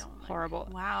was horrible.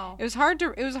 Wow. It was hard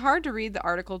to read the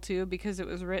article too because it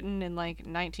was written in like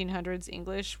 1900s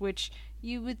English, which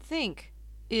you would think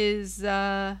is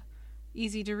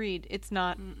easy to read. It's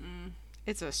not. Mm-mm.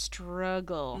 It's a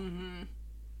struggle. Mm-hmm.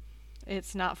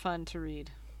 It's not fun to read.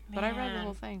 Man. But I read the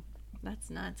whole thing. That's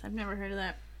nuts. I've never heard of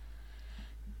that.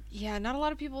 Yeah, not a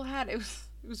lot of people had. It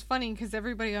was funny because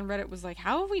everybody on Reddit was like,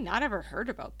 how have we not ever heard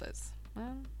about this?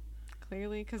 Well,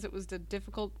 clearly because it was a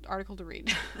difficult article to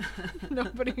read.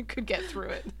 Nobody could get through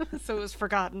it. So it was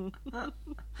forgotten. That's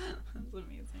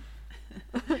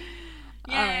amazing.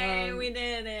 Yay, we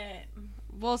did it.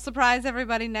 We'll surprise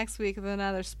everybody next week with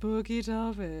another spooky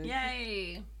topic.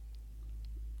 Yay.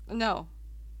 No.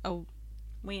 Oh.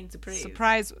 Ween surprise.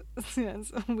 Surprise.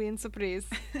 Yes, ween surprise.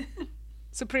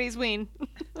 Surprise ween.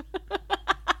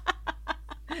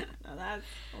 Now that's,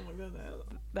 oh my goodness.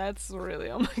 That's really,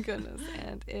 oh my goodness.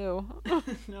 And ew.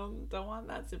 No, don't want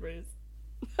that surprise.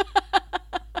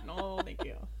 No, thank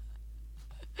you.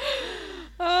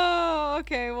 Oh,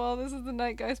 okay. Well, this is the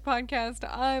Night Guys podcast.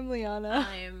 I'm Liana.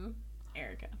 I'm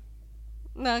Erica.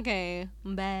 Okay.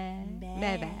 Bye.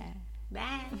 Bye. Bye.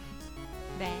 Bye.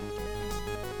 Bye.